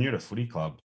 but when you're at a footy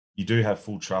club, you do have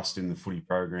full trust in the footy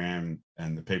program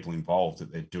and the people involved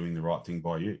that they're doing the right thing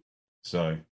by you.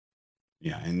 So,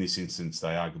 yeah, in this instance, they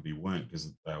arguably weren't,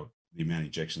 because the amount of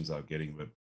injections they were getting were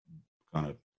kind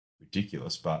of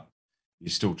ridiculous, but you're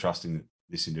still trusting that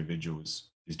this individual is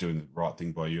doing the right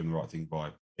thing by you and the right thing by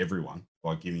everyone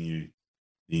by giving you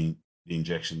the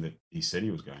injection that he said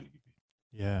he was going to give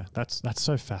you. Yeah, that's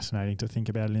so fascinating to think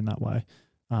about it in that way,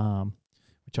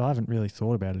 which I haven't really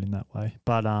thought about it in that way.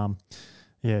 But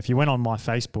yeah, if you went on my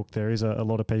Facebook, there is a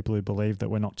lot of people who believe that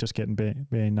we're not just getting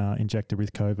being injected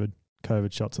with COVID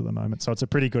shots at the moment. So it's a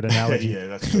pretty good analogy. Yeah,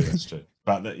 that's true. That's true.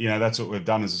 But that's what we've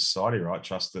done as a society, right?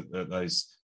 Trust that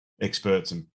those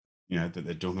experts and that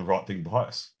they're doing the right thing by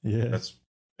us. Yeah,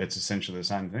 it's essentially the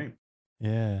same thing.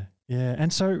 Yeah, yeah.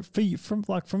 And so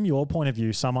from your point of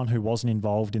view, someone who wasn't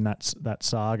involved in that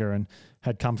saga and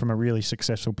had come from a really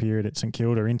successful period at St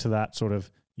Kilda into that sort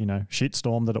of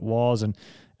shitstorm that it was,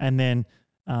 and then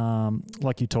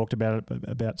like you talked about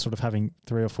sort of having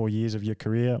 3 or 4 years of your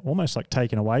career almost like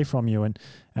taken away from you,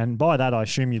 and by that I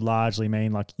assume you largely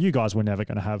mean like you guys were never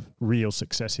going to have real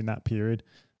success in that period.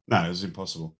 No, it was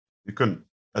impossible. We couldn't,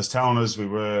 as talented as we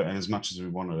were and as much as we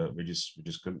wanted it, we just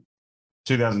couldn't.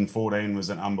 2014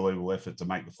 was an unbelievable effort to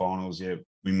make the finals. Yeah,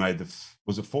 we made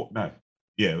was it 4? No,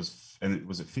 yeah, it was, and it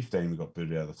was at 15 we got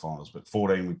booted out of the finals, but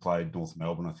 14 we played North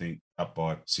Melbourne, I think, up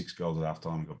by 6 goals at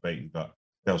halftime and got beaten, but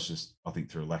that was just, I think,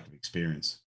 through a lack of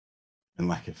experience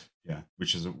and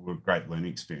which is a great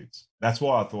learning experience. That's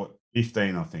why I thought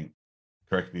 15, I think,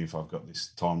 correct me if I've got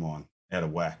this timeline out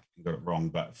of whack and got it wrong,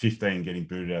 but 15 getting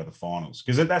booted out of the finals.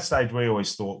 Because at that stage, we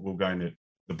always thought the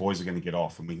boys are going to get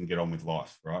off and we can get on with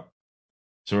life, right?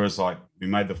 So it was like we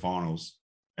made the finals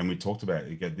and we talked about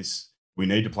it. We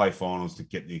need to play finals to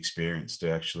get the experience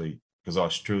to actually, because I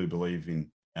truly believe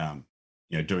in,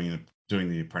 doing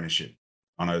the apprenticeship.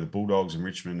 I know the Bulldogs and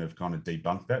Richmond have kind of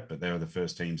debunked that, but they are the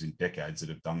first teams in decades that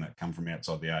have done that, come from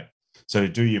outside the 8. So to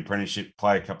do your apprenticeship,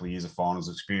 play a couple of years of finals,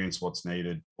 experience what's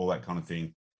needed, all that kind of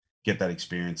thing, get that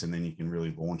experience, and then you can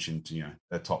really launch into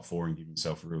that top 4 and give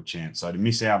yourself a real chance. So to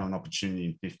miss out on an opportunity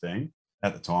in 15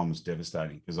 at the time was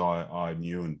devastating, because I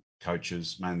knew, and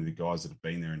coaches, mainly the guys that have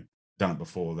been there and done it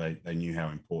before, they knew how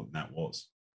important that was.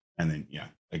 And then,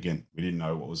 again, we didn't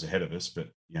know what was ahead of us, but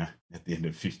at the end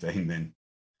of 15, then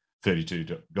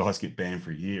 32 guys get banned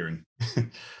for a year, and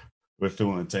we're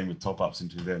filling a team with top-ups in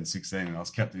 2016, and I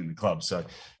was captain in the club. So,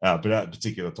 but at a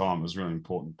particular time, it was a really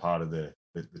important part of the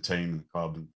team and the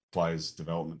club and players'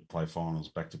 development to play finals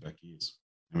back-to-back years.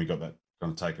 And we got that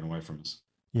kind of taken away from us.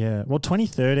 Yeah. Well,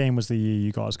 2013 was the year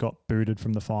you guys got booted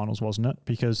from the finals, wasn't it?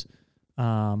 Because...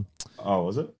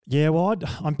 was it? Yeah, well,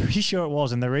 I'm pretty sure it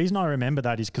was. And the reason I remember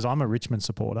that is because I'm a Richmond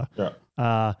supporter.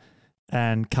 Yeah.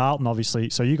 And Carlton, obviously,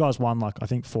 so you guys won I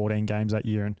think 14 games that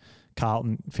year, and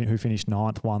Carlton, who finished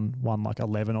 9th, won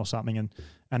 11 or something,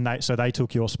 and they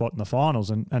took your spot in the finals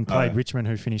and played Richmond,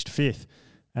 who finished 5th.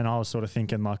 And I was sort of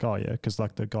thinking because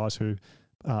the guys who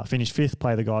finished 5th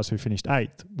play the guys who finished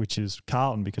 8th, which is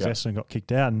Carlton, because Essendon got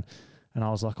kicked out, and I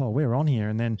was like, we're on here.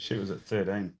 And then shit was at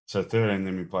 13. So 13,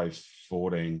 then we played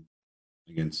 14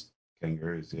 against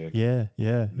Kangaroos. Yeah.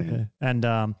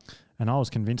 And I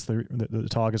was convinced that the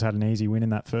Tigers had an easy win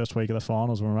in that first week of the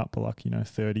finals when we were up by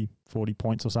 30, 40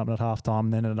 points or something at halftime,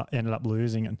 and then ended up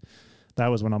losing. And that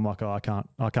was when I'm like, I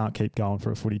can't keep going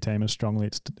for a footy team as strongly.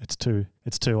 It's too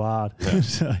hard. Yeah.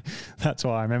 So that's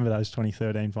why I remember those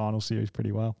 2013 final series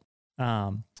pretty well.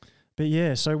 But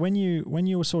yeah, so when you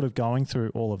were sort of going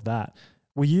through all of that,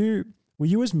 were you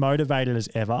as motivated as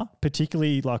ever,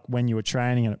 particularly like when you were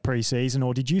training and at pre-season,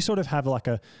 or did you sort of have like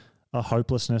a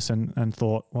hopelessness and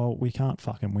thought, well, we can't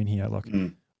fucking win here. Like,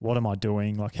 what am I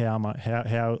doing? Like, how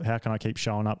can I keep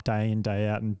showing up day in, day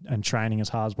out and training as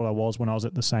hard as what I was when I was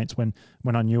at the Saints, when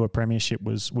I knew a premiership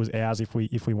was ours if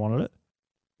we wanted it?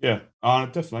 Yeah,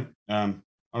 definitely. I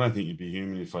don't think you'd be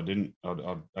human if I didn't.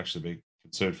 I'd actually be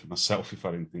concerned for myself if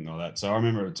I didn't think like that. So I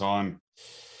remember at a time,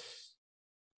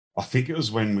 I think it was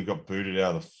when we got booted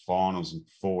out of the finals in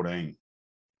 14,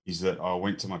 is that I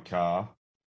went to my car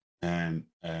and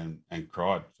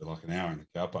cried for like an hour in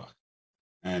the car park,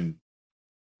 and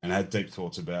had deep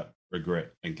thoughts about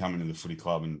regret and coming to the footy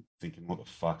club and thinking, what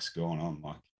the fuck's going on?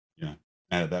 Like, you know,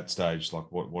 and at that stage, like,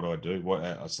 what do I do? What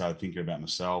I started thinking about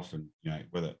myself, and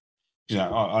whether,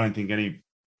 I don't think any.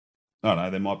 I don't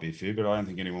know, there might be a few, but I don't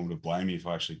think anyone would have blamed me if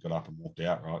I actually got up and walked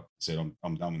out, right? Said,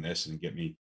 I'm done with this, and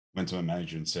went to my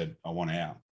manager and said, I want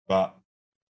out. But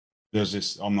there's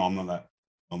this, I'm not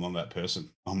that person.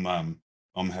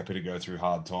 I'm happy to go through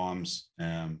hard times.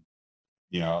 I'd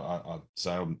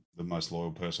say I'm the most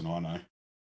loyal person I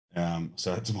know.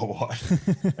 So that's my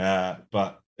wife.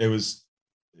 But it was,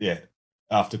 yeah,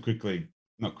 after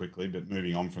not quickly, but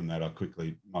moving on from that,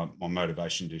 my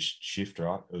motivation just shift,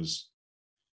 right? It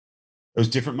was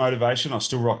different motivation. I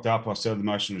still rocked up. I still had the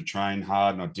motion to train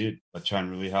hard, and I did. I trained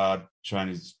really hard. Train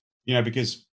is,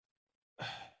 because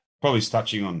probably it's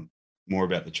touching on more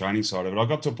about the training side of it. I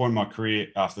got to a point in my career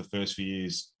after the first few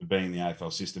years of being in the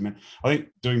AFL system, and I think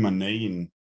doing my knee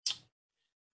in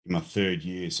my third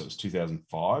year, so it was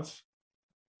 2005,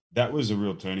 that was a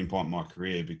real turning point in my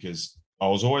career, because I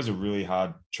was always a really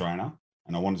hard trainer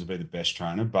and I wanted to be the best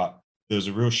trainer, but there was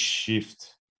a real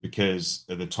shift because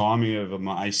of the timing of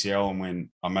my ACL, and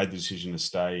when I made the decision to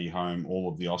stay home all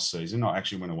of the off season. I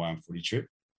actually went away on footy trip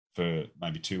for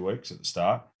maybe 2 weeks at the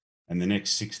start, and the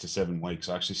next 6 to 7 weeks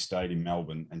I actually stayed in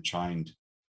Melbourne and trained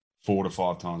 4 to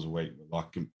 5 times a week,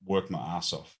 like worked my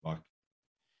ass off. Like,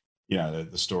 the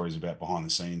stories about behind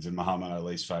the scenes, and Muhammad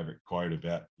Ali's favorite quote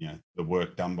about, the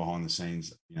work done behind the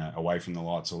scenes, away from the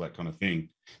lights, all that kind of thing.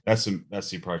 That's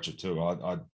the approach it too.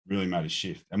 I really made a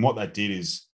shift. And what that did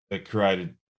is it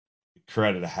created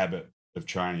a habit of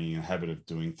training, a habit of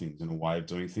doing things, and a way of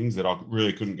doing things that I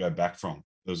really couldn't go back from.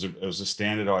 It was a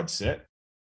standard I'd set.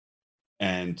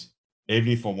 And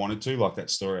even if I wanted to, like that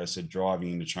story I said,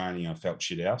 driving into training, I felt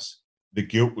shit house. The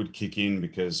guilt would kick in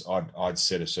because I'd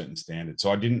set a certain standard.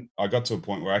 So I got to a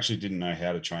point where I actually didn't know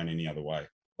how to train any other way.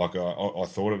 Like I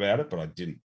thought about it, but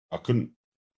I couldn't,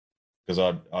 because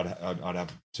I'd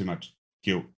have too much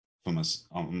guilt for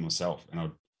myself.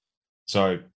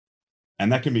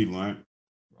 And that can be learnt.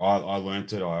 I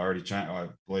learnt it. I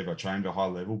believe I trained at a high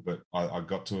level, but I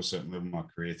got to a certain level in my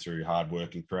career through hard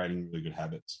work and creating really good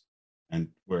habits. And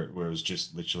where it was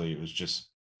just literally, it would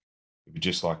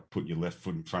just like put your left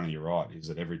foot in front of your right, is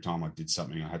that every time I did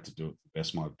something, I had to do it to the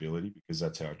best of my ability, because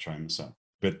that's how I train myself.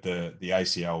 But the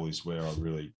ACL is where I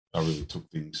really took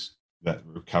things, that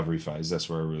recovery phase. That's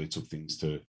where I really took things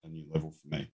to a new level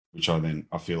for me, which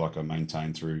I feel like I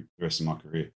maintained through the rest of my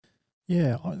career.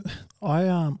 Yeah,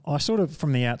 I sort of,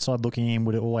 from the outside looking in,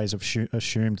 would always have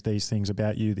assumed these things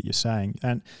about you that you're saying,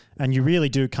 and you really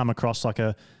do come across like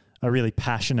a really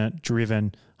passionate,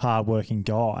 driven, hardworking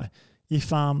guy.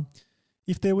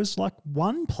 If there was like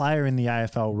one player in the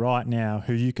AFL right now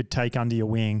who you could take under your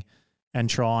wing and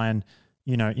try and,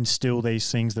 instill these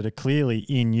things that are clearly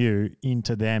in you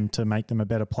into them to make them a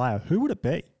better player, who would it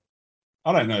be?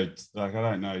 I don't know. Like, I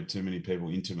don't know too many people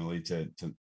intimately to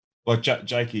like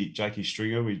Jakey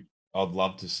Stringer. I'd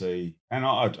love to see, and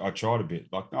I tried a bit.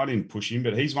 Like, I didn't push him,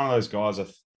 but he's one of those guys I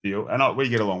feel, and we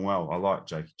get along well. I like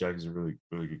Jakey. Jakey's a really,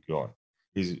 really good guy.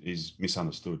 He's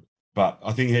misunderstood, but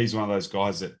I think he's one of those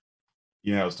guys that,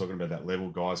 I was talking about that level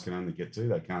guys can only get to.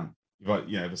 They can't. If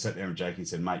I sat down with Jakey and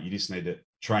said, mate, you just need to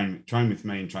train with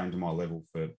me and train to my level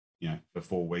for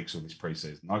 4 weeks or this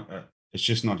preseason. It's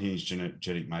just not his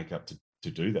genetic makeup to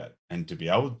do that and to be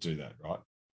able to do that, right?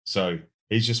 So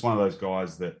he's just one of those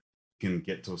guys that can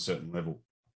get to a certain level.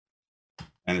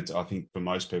 And I think for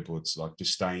most people, it's like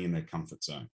just staying in their comfort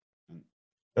zone. And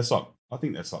I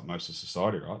think that's like most of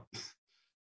society, right?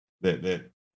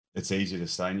 that it's easy to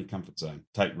stay in your comfort zone,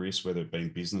 take risks, whether it be in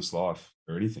business life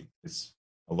or anything. It's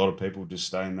a lot of people just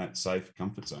stay in that safe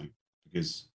comfort zone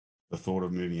because the thought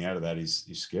of moving out of that is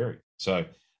scary. So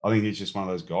I think he's just one of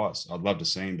those guys. I'd love to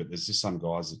see him, but there's just some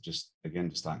guys that just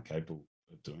aren't capable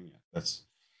of doing it.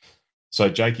 So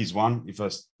Jakey's one. If I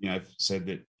said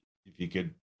that if you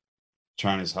could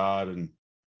train as hard and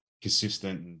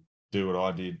consistent and do what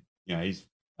I did, he's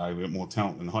a bit more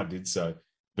talent than I did. So,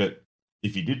 but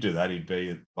if he did do that, he'd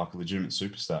be like a legitimate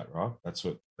superstar, right? That's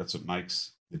what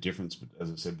makes the difference. But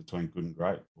as I said, between good and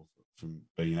great, or from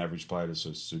being an average player to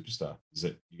sort of superstar, is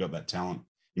that you got that talent.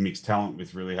 You mix talent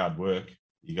with really hard work.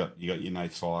 You got your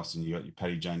Nath Feist and you got your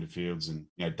Paddy Dangerfields, and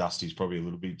Dusty's probably a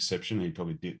little bit exception. He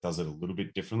probably does it a little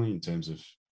bit differently in terms of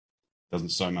doesn't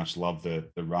so much love the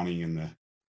running and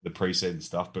the preseason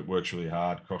stuff, but works really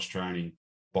hard, cross training,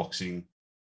 boxing.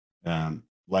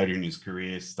 Later in his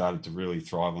career, started to really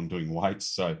thrive on doing weights.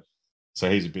 So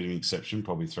he's a bit of an exception,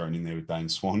 probably thrown in there with Dane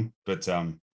Swan. But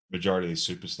majority of these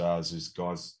superstars is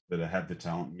guys that have the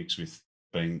talent mixed with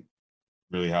being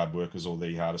really hard workers or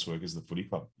the hardest workers at the footy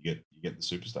club. You get the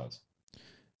superstars.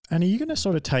 And are you going to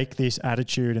sort of take this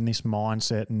attitude and this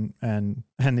mindset and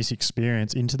this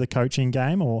experience into the coaching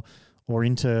game or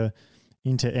into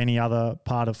any other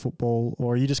part of football,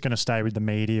 or are you just going to stay with the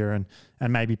media and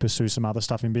maybe pursue some other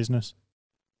stuff in business?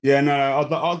 Yeah, no,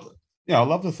 I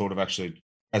love the thought of actually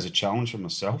as a challenge for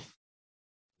myself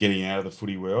getting out of the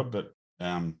footy world. But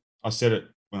I said it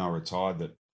when I retired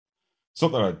that it's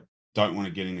not that I don't want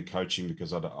to get into coaching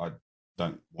because I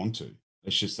don't want to.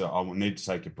 It's just that I need to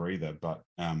take a breather, but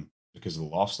because of the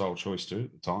lifestyle choice too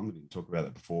at the time. We didn't talk about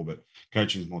that before, but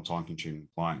coaching is more time consuming than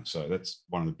playing. So that's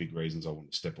one of the big reasons I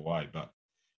want to step away. But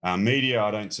media,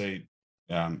 I don't see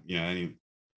any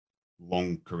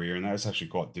long career in that. It's actually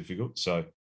quite difficult. So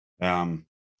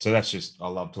that's just, I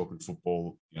love talking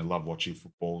football, love watching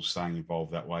football, staying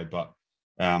involved that way. But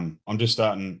I'm just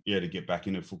starting, to get back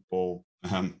into football.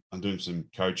 I'm doing some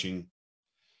coaching.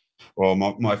 Well,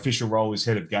 my official role is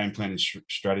head of game plan and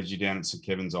strategy down at St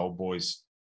Kevin's Old Boys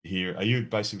here. Are you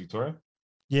based in Victoria?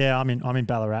 Yeah, I'm in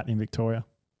Ballarat in Victoria.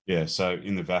 Yeah, so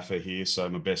in the VAFA here. So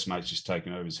my best mate's just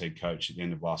taken over as head coach at the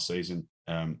end of last season.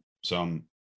 So I'm,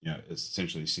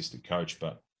 essentially assistant coach.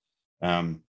 But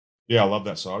I love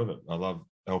that side of it. I love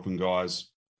helping guys.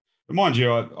 But mind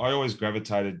you, I always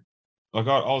gravitated, like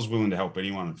I was willing to help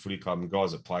anyone at footy club, and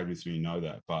guys that played with me know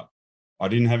that. But I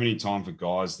didn't have any time for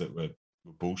guys that were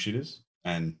bullshitters.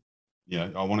 And,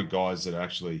 I wanted guys that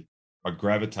actually, I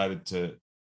gravitated to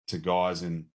guys,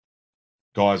 and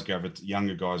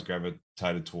younger guys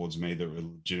gravitated towards me that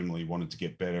legitimately wanted to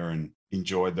get better and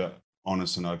enjoyed the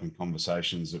honest and open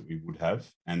conversations that we would have.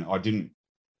 And I didn't,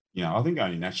 I think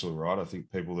only naturally, right? I think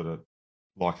people that are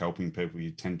like helping people,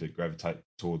 you tend to gravitate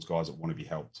towards guys that want to be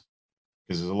helped,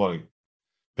 because there's a lot of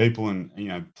people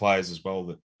and, players as well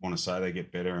that want to say they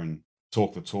get better and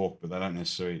talk the talk, but they don't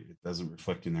necessarily, it doesn't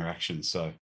reflect in their actions.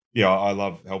 So I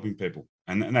love helping people.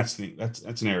 And that's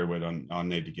an area where I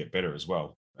need to get better as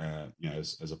well.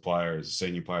 As a player, as a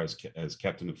senior player, as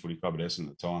captain of footy club at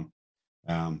Essendon at the time,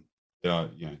 that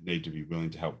I need to be willing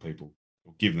to help people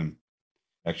or give them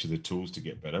actually the tools to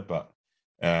get better. But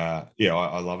I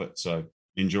love it. So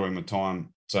enjoying my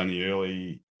time. It's only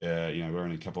early. We're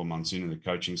only a couple of months into the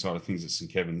coaching side of things at St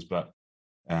Kevin's, but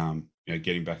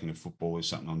getting back into football is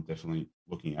something I'm definitely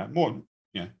looking at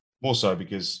more so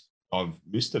because I've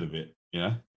missed it a bit,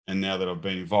 and now that I've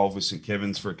been involved with St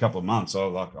Kevin's for a couple of months,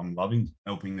 I'm loving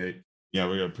helping we've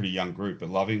got a pretty young group, but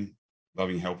loving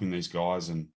helping these guys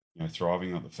and,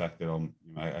 thriving at the fact that I'm,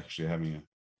 actually having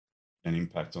an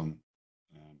impact on,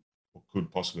 or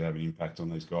could possibly have an impact on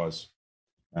these guys'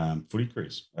 footy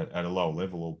careers at a lower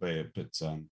level, albeit, but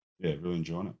really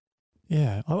enjoying it.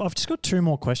 Yeah, I've just got two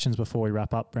more questions before we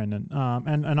wrap up, Brendon.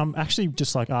 And I'm actually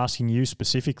just like asking you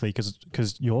specifically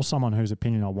because you're someone whose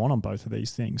opinion I want on both of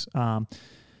these things.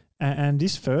 And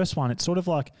this first one, it's sort of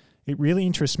like, it really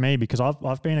interests me because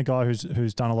I've been a guy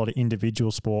who's done a lot of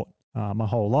individual sport my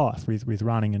whole life with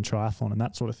running and triathlon and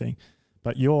that sort of thing.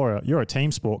 But you're a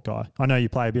team sport guy. I know you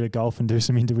play a bit of golf and do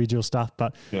some individual stuff,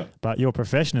 but your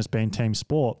profession has been team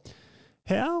sport.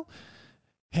 How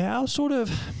sort of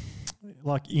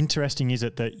like interesting is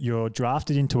it that you're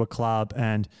drafted into a club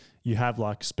and you have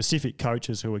like specific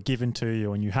coaches who are given to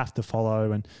you and you have to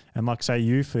follow and like say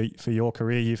you for your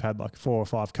career you've had like 4 or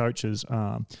 5 coaches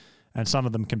and some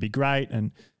of them can be great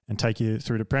and take you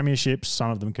through to premierships. Some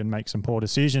of them can make some poor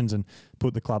decisions and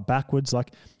put the club backwards.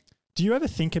 Like, do you ever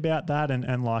think about that and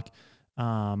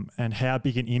how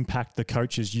big an impact the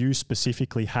coaches you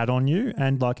specifically had on you?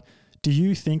 And like, do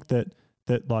you think that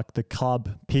like the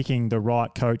club picking the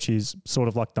right coach is sort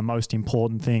of like the most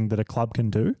important thing that a club can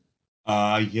do?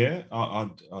 I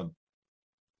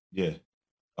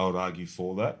would argue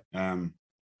for that.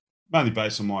 Mainly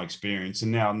based on my experience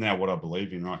and now what I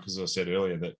believe in, right? Because as I said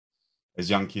earlier, that as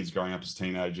young kids growing up as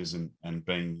teenagers and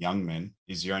being young men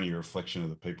is you're only a reflection of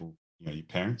the people, your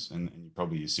parents and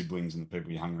probably your siblings and the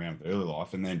people you hung around with early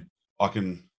life. And then I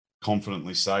can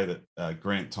confidently say that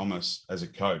Grant Thomas as a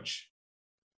coach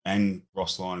and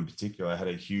Ross Lyon in particular had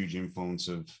a huge influence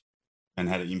and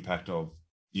had an impact of,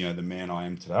 the man I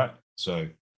am today. So,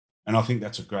 and I think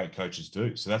that's what great coaches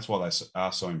do. So that's why they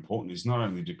are so important, is not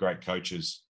only do great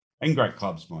coaches and great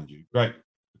clubs, mind you, great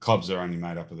clubs are only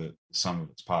made up of the sum of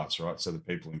its parts, right? So the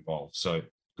people involved. So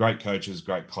great coaches,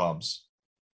 great clubs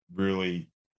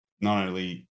really not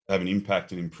only have an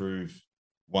impact and improve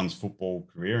one's football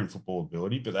career and football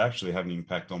ability, but they actually have an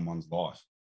impact on one's life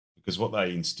because what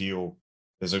they instill,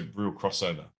 there's a real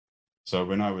crossover. So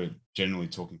we know we're generally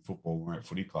talking football when we're at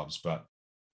footy clubs, but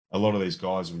a lot of these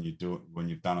guys, when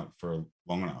you've done it for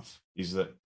long enough, is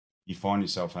that you find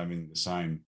yourself having the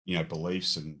same,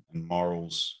 beliefs and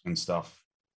morals and stuff,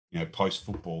 post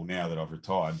football now that I've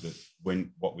retired, that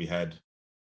what we had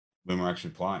when we're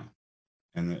actually playing.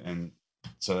 And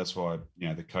so that's why,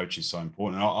 the coach is so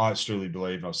important. And I truly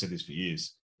believe, and I've said this for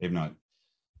years, even though I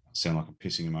sound like I'm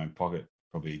pissing in my own pocket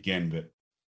probably again, but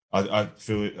I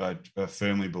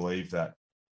firmly believe that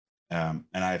an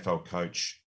AFL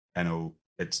coach, and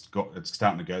it's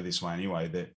starting to go this way anyway,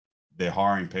 that they're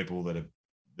hiring people that are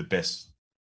the best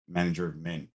manager of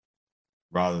men,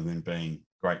 rather than being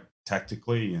great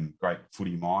tactically and great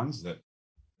footy minds. That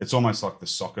it's almost like the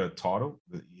soccer title,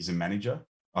 that he's a manager.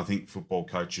 I think football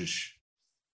coaches,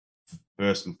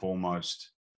 first and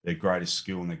foremost, their greatest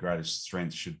skill and their greatest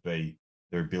strength should be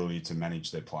their ability to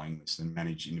manage their playing list and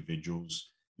manage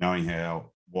individuals, knowing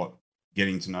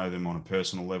getting to know them on a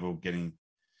personal level,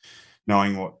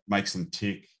 knowing what makes them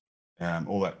tick,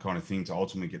 all that kind of thing, to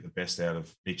ultimately get the best out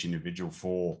of each individual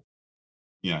for,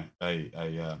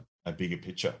 a bigger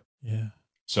picture. Yeah.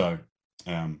 So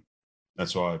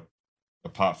that's why,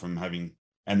 apart from having,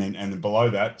 and then below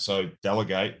that, so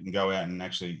delegate and go out and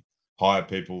actually hire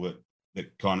people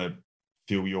that kind of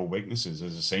fill your weaknesses.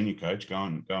 As a senior coach, go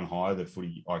and hire the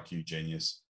footy IQ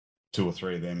genius, 2 or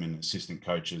 3 of them, and assistant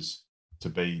coaches to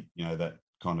be, that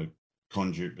kind of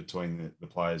conduit between the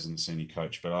players and the senior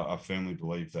coach. But I firmly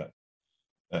believe that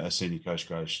a senior coach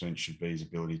greatest strength should be his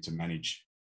ability to manage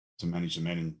the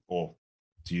men, or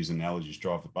to use analogies,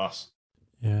 drive the bus.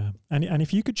 Yeah. And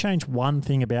if you could change one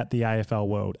thing about the AFL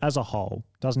world as a whole,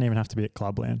 doesn't even have to be at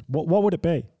clubland, what would it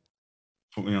be?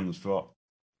 Put me on the spot.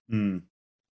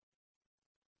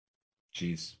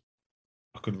 Jeez.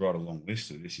 I could write a long list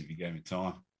of this if you gave me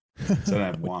time. So I don't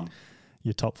have one.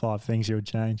 Your top 5 things you would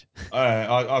change.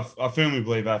 I firmly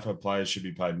believe AFL players should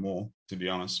be paid more, to be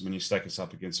honest. When you stack us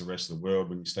up against the rest of the world,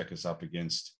 when you stack us up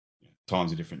against,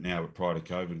 times are different now, but prior to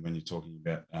COVID, when you're talking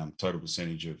about total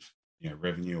percentage of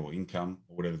revenue or income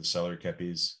or whatever the salary cap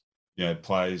is,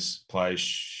 players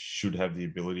should have the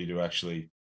ability to actually,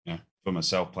 for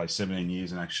myself, play 17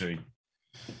 years and actually,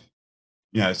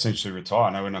 essentially retire. I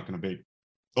know we're not going to be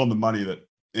on the money that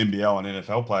NBL and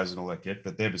NFL players and all that get,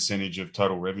 but their percentage of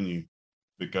total revenue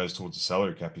that goes towards the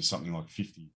salary cap is something like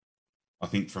 50. I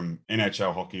think from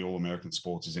NHL hockey, all American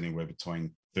sports is anywhere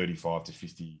between 35 to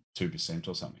 52%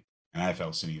 or something. And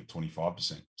AFL sitting at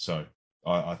 25%. So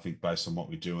I think based on what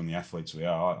we do and the athletes we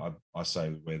are, I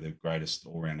say we're the greatest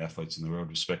all-round athletes in the world,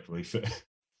 respectively, for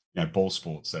ball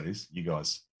sports, that is. You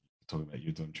guys talking about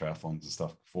you doing triathlons and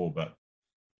stuff before, but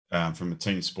from a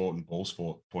team sport and ball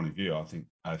sport point of view, I think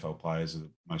AFL players are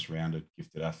the most rounded,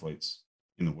 gifted athletes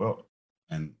in the world,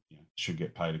 and should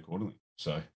get paid accordingly.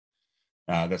 So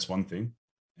that's one thing.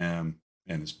 And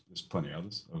there's plenty of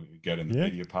others. I'll go down the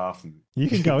media path. And you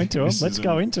can go into them. Let's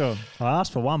go into them. I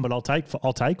asked for one, but I'll take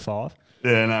 5.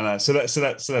 Yeah, no. So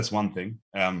that's one thing.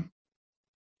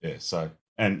 Yeah. So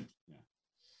and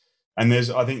I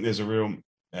think there's a real.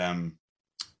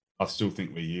 I still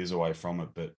think we're years away from it,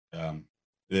 but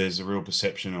there's a real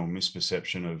perception or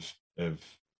misperception of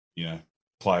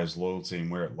players' loyalty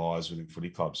and where it lies within footy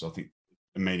clubs. I think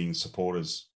meeting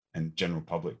supporters and general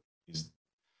public is.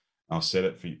 I've said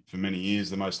it for many years,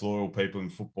 the most loyal people in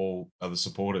football are the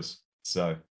supporters.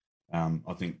 So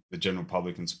I think the general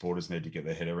public and supporters need to get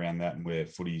their head around that, and where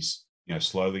footy's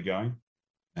slowly going,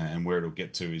 and where it'll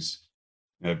get to is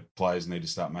players need to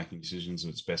start making decisions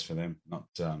that's best for them, not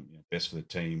best for the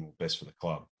team or best for the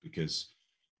club, because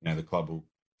the club will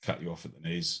cut you off at the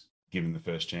knees given the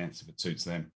first chance if it suits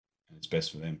them and it's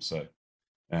best for them. So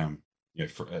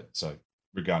so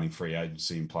regarding free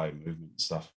agency and player movement and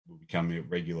stuff will become a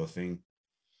regular thing.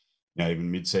 Even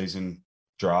mid-season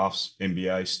drafts,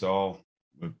 NBA style,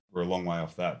 we're a long way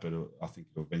off that, but I think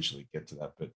it'll eventually get to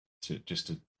that. But to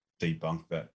debunk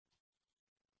that,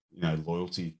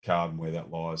 loyalty card and where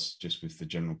that lies just with the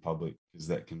general public, because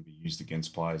that can be used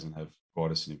against players and have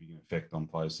quite a significant effect on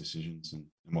players' decisions and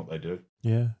what they do.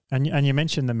 Yeah. And you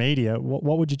mentioned the media.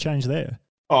 What would you change there?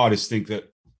 I just think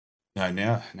that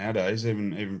nowadays,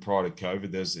 even prior to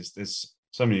COVID, there's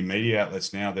so many media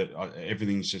outlets now that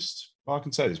everything's just. Well, I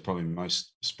can say there's probably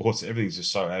most sports. Everything's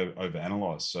just so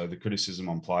overanalyzed. So the criticism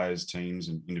on players, teams,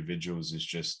 and individuals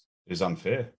is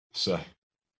unfair. So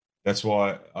that's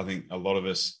why I think a lot of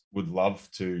us would love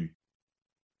to.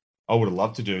 I would have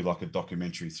loved to do like a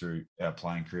documentary through our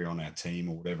playing career on our team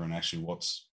or whatever, and actually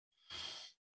what's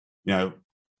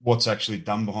actually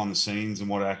done behind the scenes and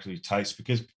what it actually takes,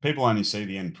 because people only see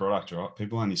the end product, right?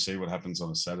 People only see what happens on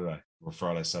a Saturday or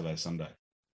Friday, Saturday, Sunday.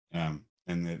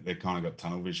 and they're kind of got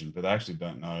tunnel vision, but they actually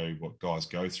don't know what guys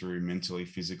go through mentally,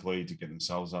 physically to get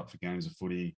themselves up for games of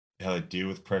footy, how they deal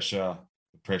with pressure,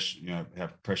 the pressure, how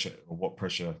pressure or what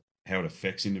pressure, how it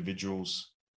affects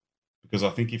individuals. Because I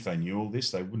think if they knew all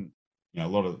this, they wouldn't. A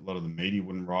lot of the media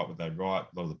wouldn't write what they'd write.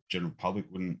 A lot of the general public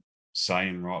wouldn't say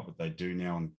and write what they do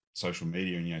now on social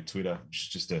media and Twitter, which is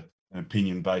just an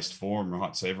opinion-based forum,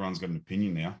 right? So everyone's got an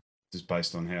opinion now, just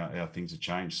based on how things have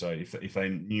changed. So if they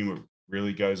knew what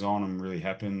really goes on and really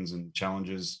happens and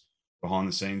challenges behind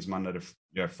the scenes Monday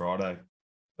to Friday,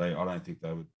 I don't think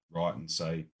they would write and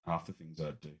say half the things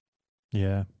I'd do.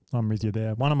 Yeah, I'm with you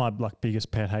there. One of my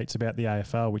biggest pet hates about the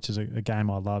AFL, which is a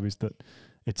game I love, is that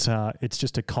it's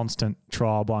just a constant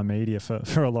trial by media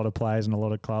for a lot of players and a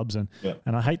lot of clubs, and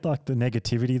I hate the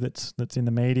negativity that's in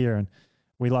the media, and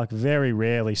we very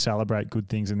rarely celebrate good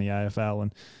things in the AFL,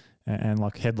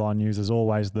 and headline news is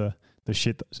always the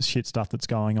shit stuff that's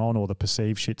going on, or the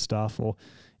perceived shit stuff, or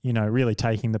really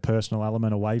taking the personal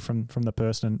element away from the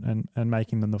person and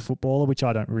making them the footballer, which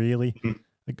I don't really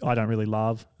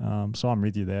love. So I'm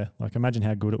with you there. Imagine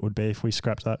how good it would be if we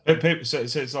scrapped that. So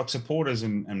it's like supporters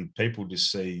and people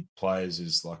just see players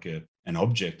as an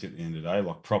object at the end of the day,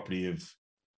 like property of.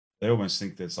 They almost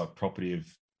think that's like property of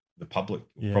the public,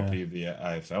 property of the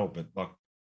AFL, but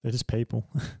they're just people.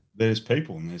 They're just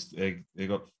people, and they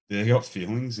got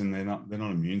feelings, and they're not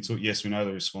immune to it. Yes, we know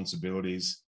the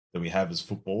responsibilities that we have as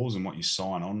footballers and what you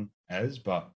sign on as,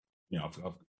 but I've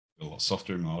a lot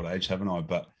softer in my old age, haven't I?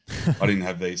 But I didn't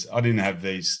have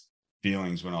these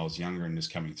feelings when I was younger and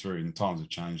just coming through. And times have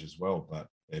changed as well. But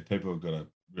people have got to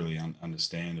really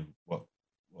understand what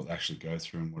they actually go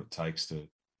through and what it takes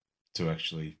to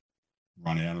actually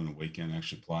run out on a weekend, and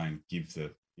actually play, and give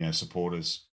the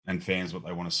supporters and fans what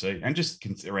they want to see, and just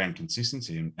around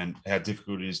consistency and how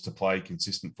difficult it is to play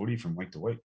consistent footy from week to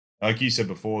week. Like you said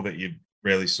before, that you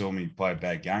rarely saw me play a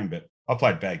bad game, but I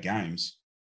played bad games.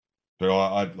 But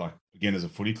I again, as a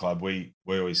footy club, we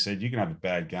always said you can have a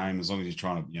bad game as long as you're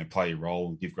trying to play your role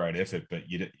and give great effort. But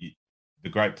the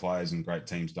great players and great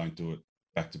teams don't do it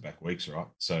back-to-back weeks, right?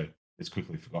 So it's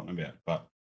quickly forgotten about. But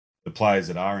the players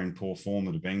that are in poor form,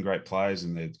 that have been great players,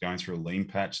 and they're going through a lean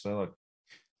patch, though, it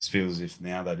feels as if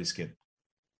now they just get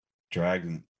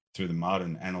dragged through the mud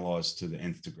and analysed to the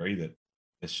nth degree. That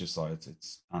it's just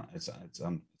it's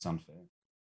unfair.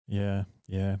 Yeah.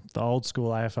 The old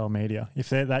school AFL media. If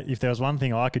there was one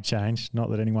thing I could change, not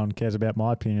that anyone cares about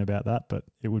my opinion about that, but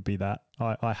it would be that.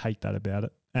 I hate that about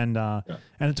it. And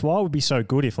it's why it would be so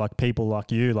good if people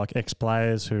like you,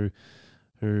 ex-players who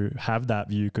have that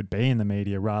view, could be in the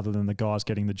media, rather than the guys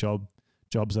getting the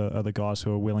jobs are the guys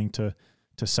who are willing to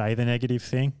say the negative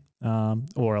thing,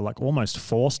 or are almost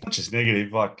forced. Not just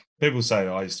negative. People say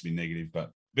I used to be negative,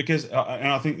 but because and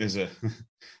I think there's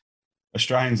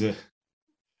Australians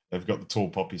they've got the tall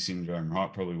poppy syndrome,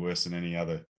 right? Probably worse than any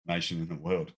other country in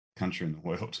the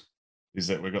world, is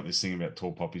that we've got this thing about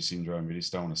tall poppy syndrome. We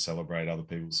just don't want to celebrate other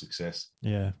people's success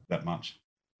that much,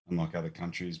 unlike other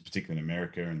countries, particularly in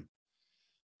America,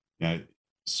 and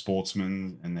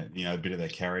sportsmen, and that a bit of their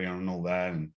carry on and all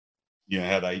that, and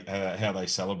how they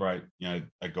celebrate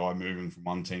a guy moving from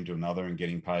one team to another and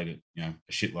getting paid a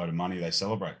shitload of money. They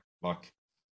celebrate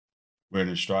where in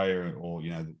Australia, or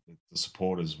the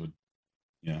supporters would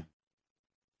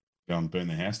go and burn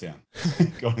their house down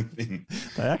kind of thing.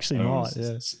 They actually might,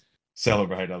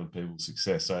 celebrate other people's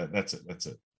success. So that's it.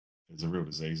 There's a real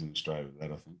disease in Australia with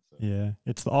that, I think. So. Yeah,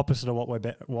 it's the opposite of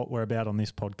what we're about on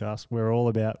this podcast. We're all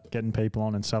about getting people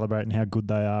on and celebrating how good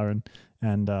they are, and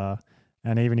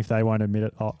even if they won't admit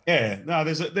it.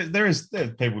 There's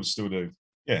people who still do.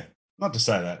 Yeah, not to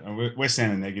say that we're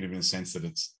sounding negative in the sense that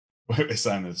we're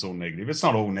saying that it's all negative. It's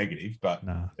not all negative, but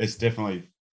it's definitely.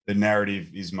 The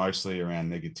narrative is mostly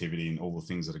around negativity and all the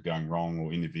things that are going wrong,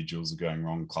 or individuals are going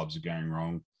wrong, clubs are going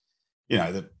wrong.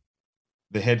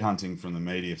 The headhunting from the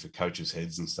media for coaches'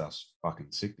 heads and stuff's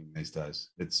fucking sickening these days.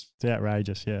 It's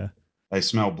outrageous, yeah. They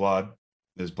smell blood.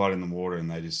 There's blood in the water,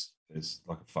 and it's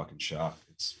like a fucking shark.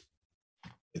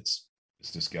 It's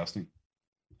disgusting.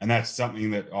 And that's something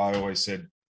that I always said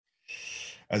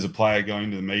as a player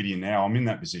going to the media now. I'm in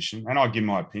that position, and I give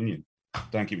my opinion.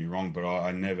 Don't get me wrong, but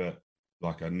I'd never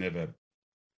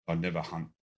hunt.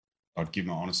 I'd give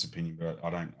my honest opinion, but I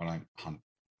don't hunt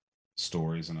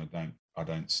stories, and I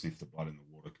don't sniff the blood in the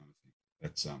water kind of thing.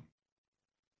 That's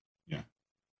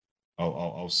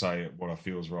I'll say what I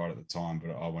feel is right at the time,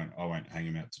 but I won't hang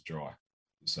him out to dry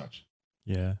as such.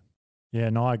 Yeah.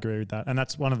 No, I agree with that, and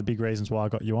that's one of the big reasons why I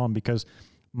got you on, because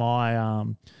my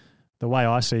the way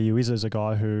I see you is as a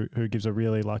guy who gives a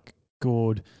really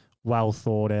good, well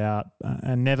thought out,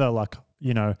 and never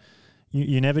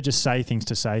you never just say things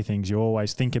to say things. You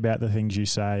always think about the things you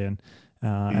say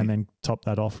and then top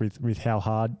that off with how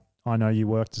hard I know you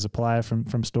worked as a player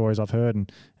from stories I've heard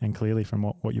and clearly from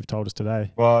what you've told us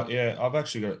today. Well, yeah, I've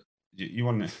actually got you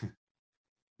want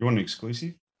an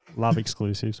exclusive? Love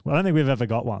exclusives. Well, I don't think we've ever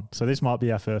got one, so this might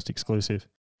be our first exclusive.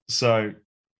 So,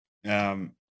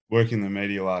 working in the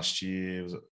media last year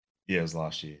it was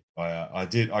last year. I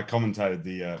commentated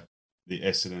the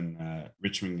Essendon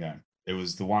Richmond game. It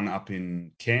was the one up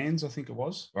in Cairns, I think it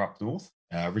was, or up north.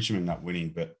 Richmond not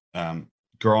winning, but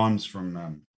Grimes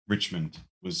from Richmond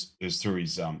was through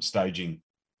his staging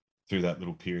through that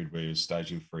little period where he was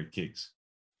staging free kicks.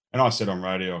 And I said on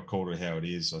radio, I called it how it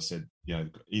is. I said,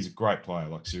 he's a great player,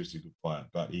 like seriously good player,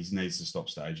 but he needs to stop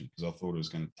staging because I thought it was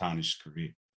going to tarnish his career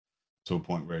to a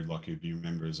point where he'd be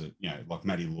remembered as like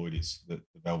Matty Lloyd is, the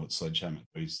Velvet Sledgehammer,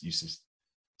 who used to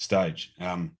stage.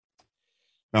 I'm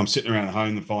sitting around at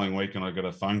home the following week and I got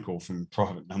a phone call from a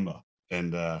private number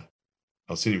and I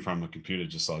was sitting in front of my computer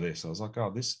just like this. I was like, oh,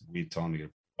 this is a weird time to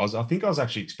get. I think I was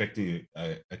actually expecting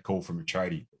a call from a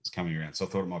tradie that was coming around, so I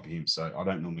thought it might be him. So I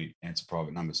don't normally answer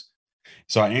private numbers.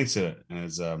 So I answered it, and it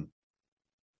was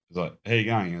like, "How you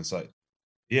going?" And it's like,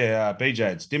 "Yeah,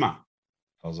 BJ, it's Dimmer."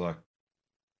 I was like,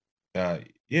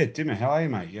 "Yeah, Dimmer, how are you,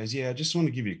 mate?" He goes, "Yeah, I just want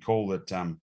to give you a call that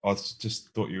I just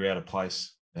thought you were out of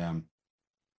place, and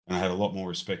I had a lot more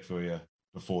respect for you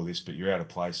before this, but you're out of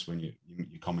place when your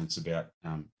comments about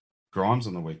Grimes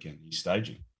on the weekend, your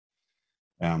staging."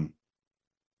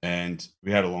 And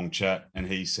we had a long chat,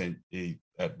 and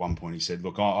at one point he said,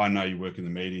 "Look, I know you work in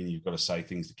the media and you've got to say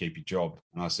things to keep your job."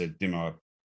 And I said, "Dimmer,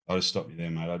 I'll just stop you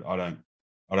there, mate. I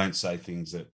don't say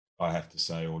things that I have to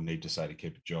say or need to say to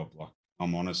keep a job. Like,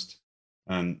 I'm honest,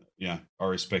 and I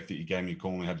respect that you gave me a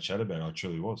call and we had a chat about it. I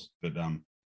truly was, but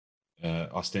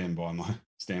I stand by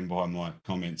my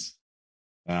comments.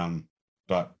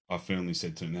 But I firmly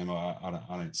said to them, I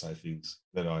don't say things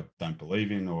that I don't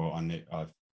believe in, or I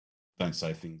don't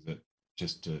say things that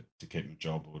just to keep my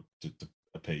job or to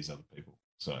appease other people."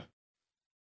 So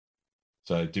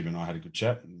Dib and I had a good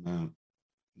chat, and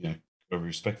a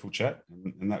respectful chat,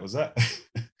 and that was that.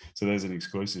 So there's an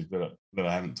exclusive that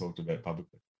I haven't talked about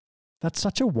publicly. That's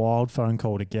such a wild phone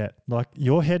call to get. Like,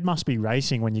 your head must be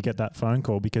racing when you get that phone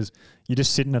call because you're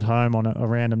just sitting at home on a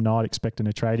random night expecting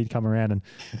a tradie to come around, and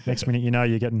next minute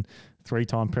you're getting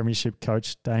 3-time premiership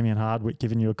coach Damien Hardwick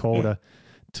giving you a call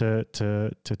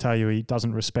to tell you he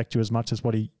doesn't respect you as much as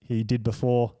what he did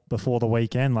before the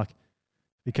weekend, like,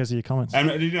 because of your comments.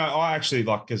 And I actually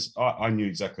because I knew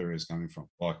exactly where he was coming from,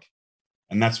 like,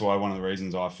 and that's why one of the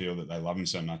reasons I feel that they love him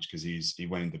so much, because he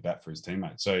went into bat for his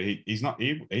teammates. So he's not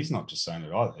just saying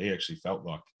it either. He actually felt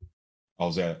like I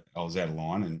was out of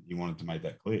line, and he wanted to make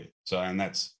that clear. So, and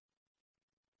that's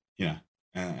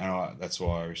that's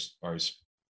why I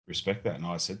respect that. And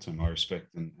I said to him, I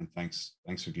respect and thanks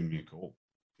for giving me a call.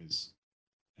 Because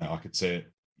I could say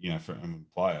it, from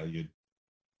a player,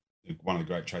 one of the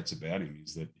great traits about him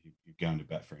is that you're going to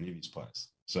bat for any of his players.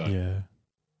 So yeah,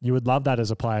 you would love that as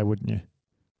a player, wouldn't you?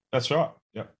 That's right.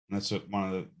 Yep, and that's one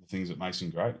of the things that makes him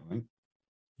great, I think.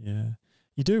 Yeah,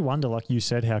 you do wonder, like you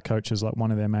said, how coaches, like, one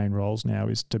of their main roles now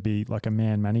is to be like a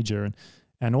man manager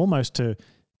and almost to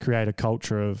create a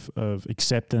culture of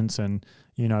acceptance and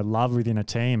love within a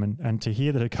team, and to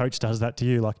hear that a coach does that to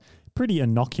you, like, pretty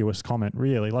innocuous comment,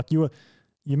 really. Like, you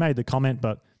made the comment,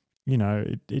 but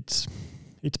it's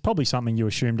probably something you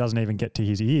assume doesn't even get to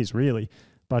his ears, really.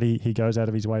 But he goes out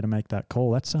of his way to make that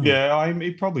call. That's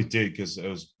he probably did, because it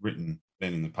was written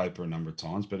then in the paper a number of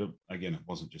times. But it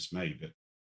wasn't just me. But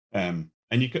and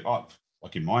you could,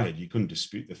 like, in my head, you couldn't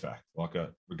dispute the fact, like,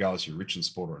 regardless you're rich in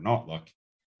sport or not. Like,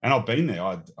 and I've been there.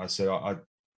 I said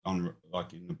on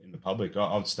like in the public,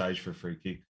 I'd stage for a free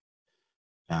kick.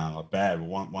 Bad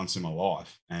once in my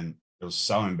life, and it was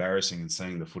so embarrassing. And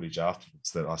seeing the footage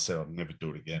afterwards, that I said I'd never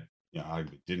do it again. I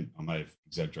didn't. I may have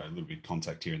exaggerated a little bit of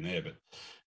contact here and there, but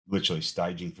literally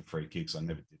staging for free kicks, I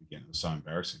never did again. It was so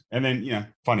embarrassing. And then,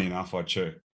 funny enough, I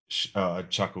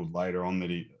chuckled later on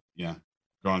that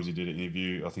Grimesy did an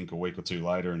interview, I think a week or two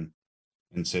later,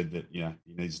 and said that he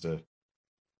needs to.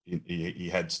 He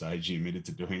had staged, he admitted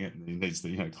to doing it, and he needs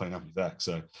to clean up his act.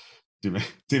 So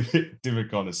Dimmer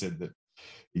kind of said that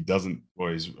he doesn't,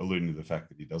 or he's alluding to the fact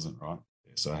that he doesn't, right?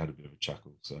 Yeah, so I had a bit of a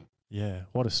chuckle. So yeah,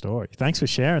 what a story. Thanks for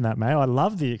sharing that, mate. I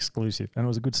love the exclusive, and it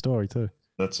was a good story too.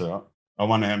 That's all right. I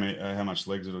wonder how much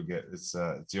legs it'll get. It's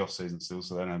the off season still,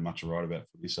 so they don't have much to write about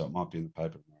footy, so it might be in the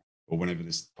paper tomorrow, or whenever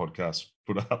this podcast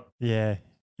put up. Yeah,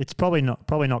 it's probably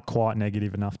not quite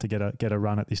negative enough to get a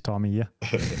run at this time of year.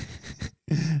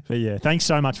 But yeah, thanks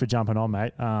so much for jumping on,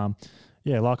 mate.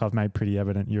 yeah, like I've made pretty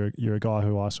evident, you're a guy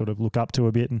who I sort of look up to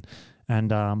a bit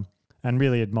and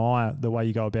really admire the way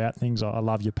you go about things. I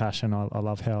love your passion. I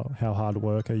love how hard a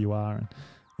worker you are,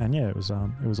 and yeah, it was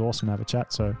awesome to have a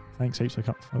chat. So thanks heaps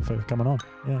for coming on.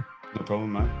 Yeah, no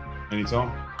problem, mate.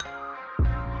 Anytime.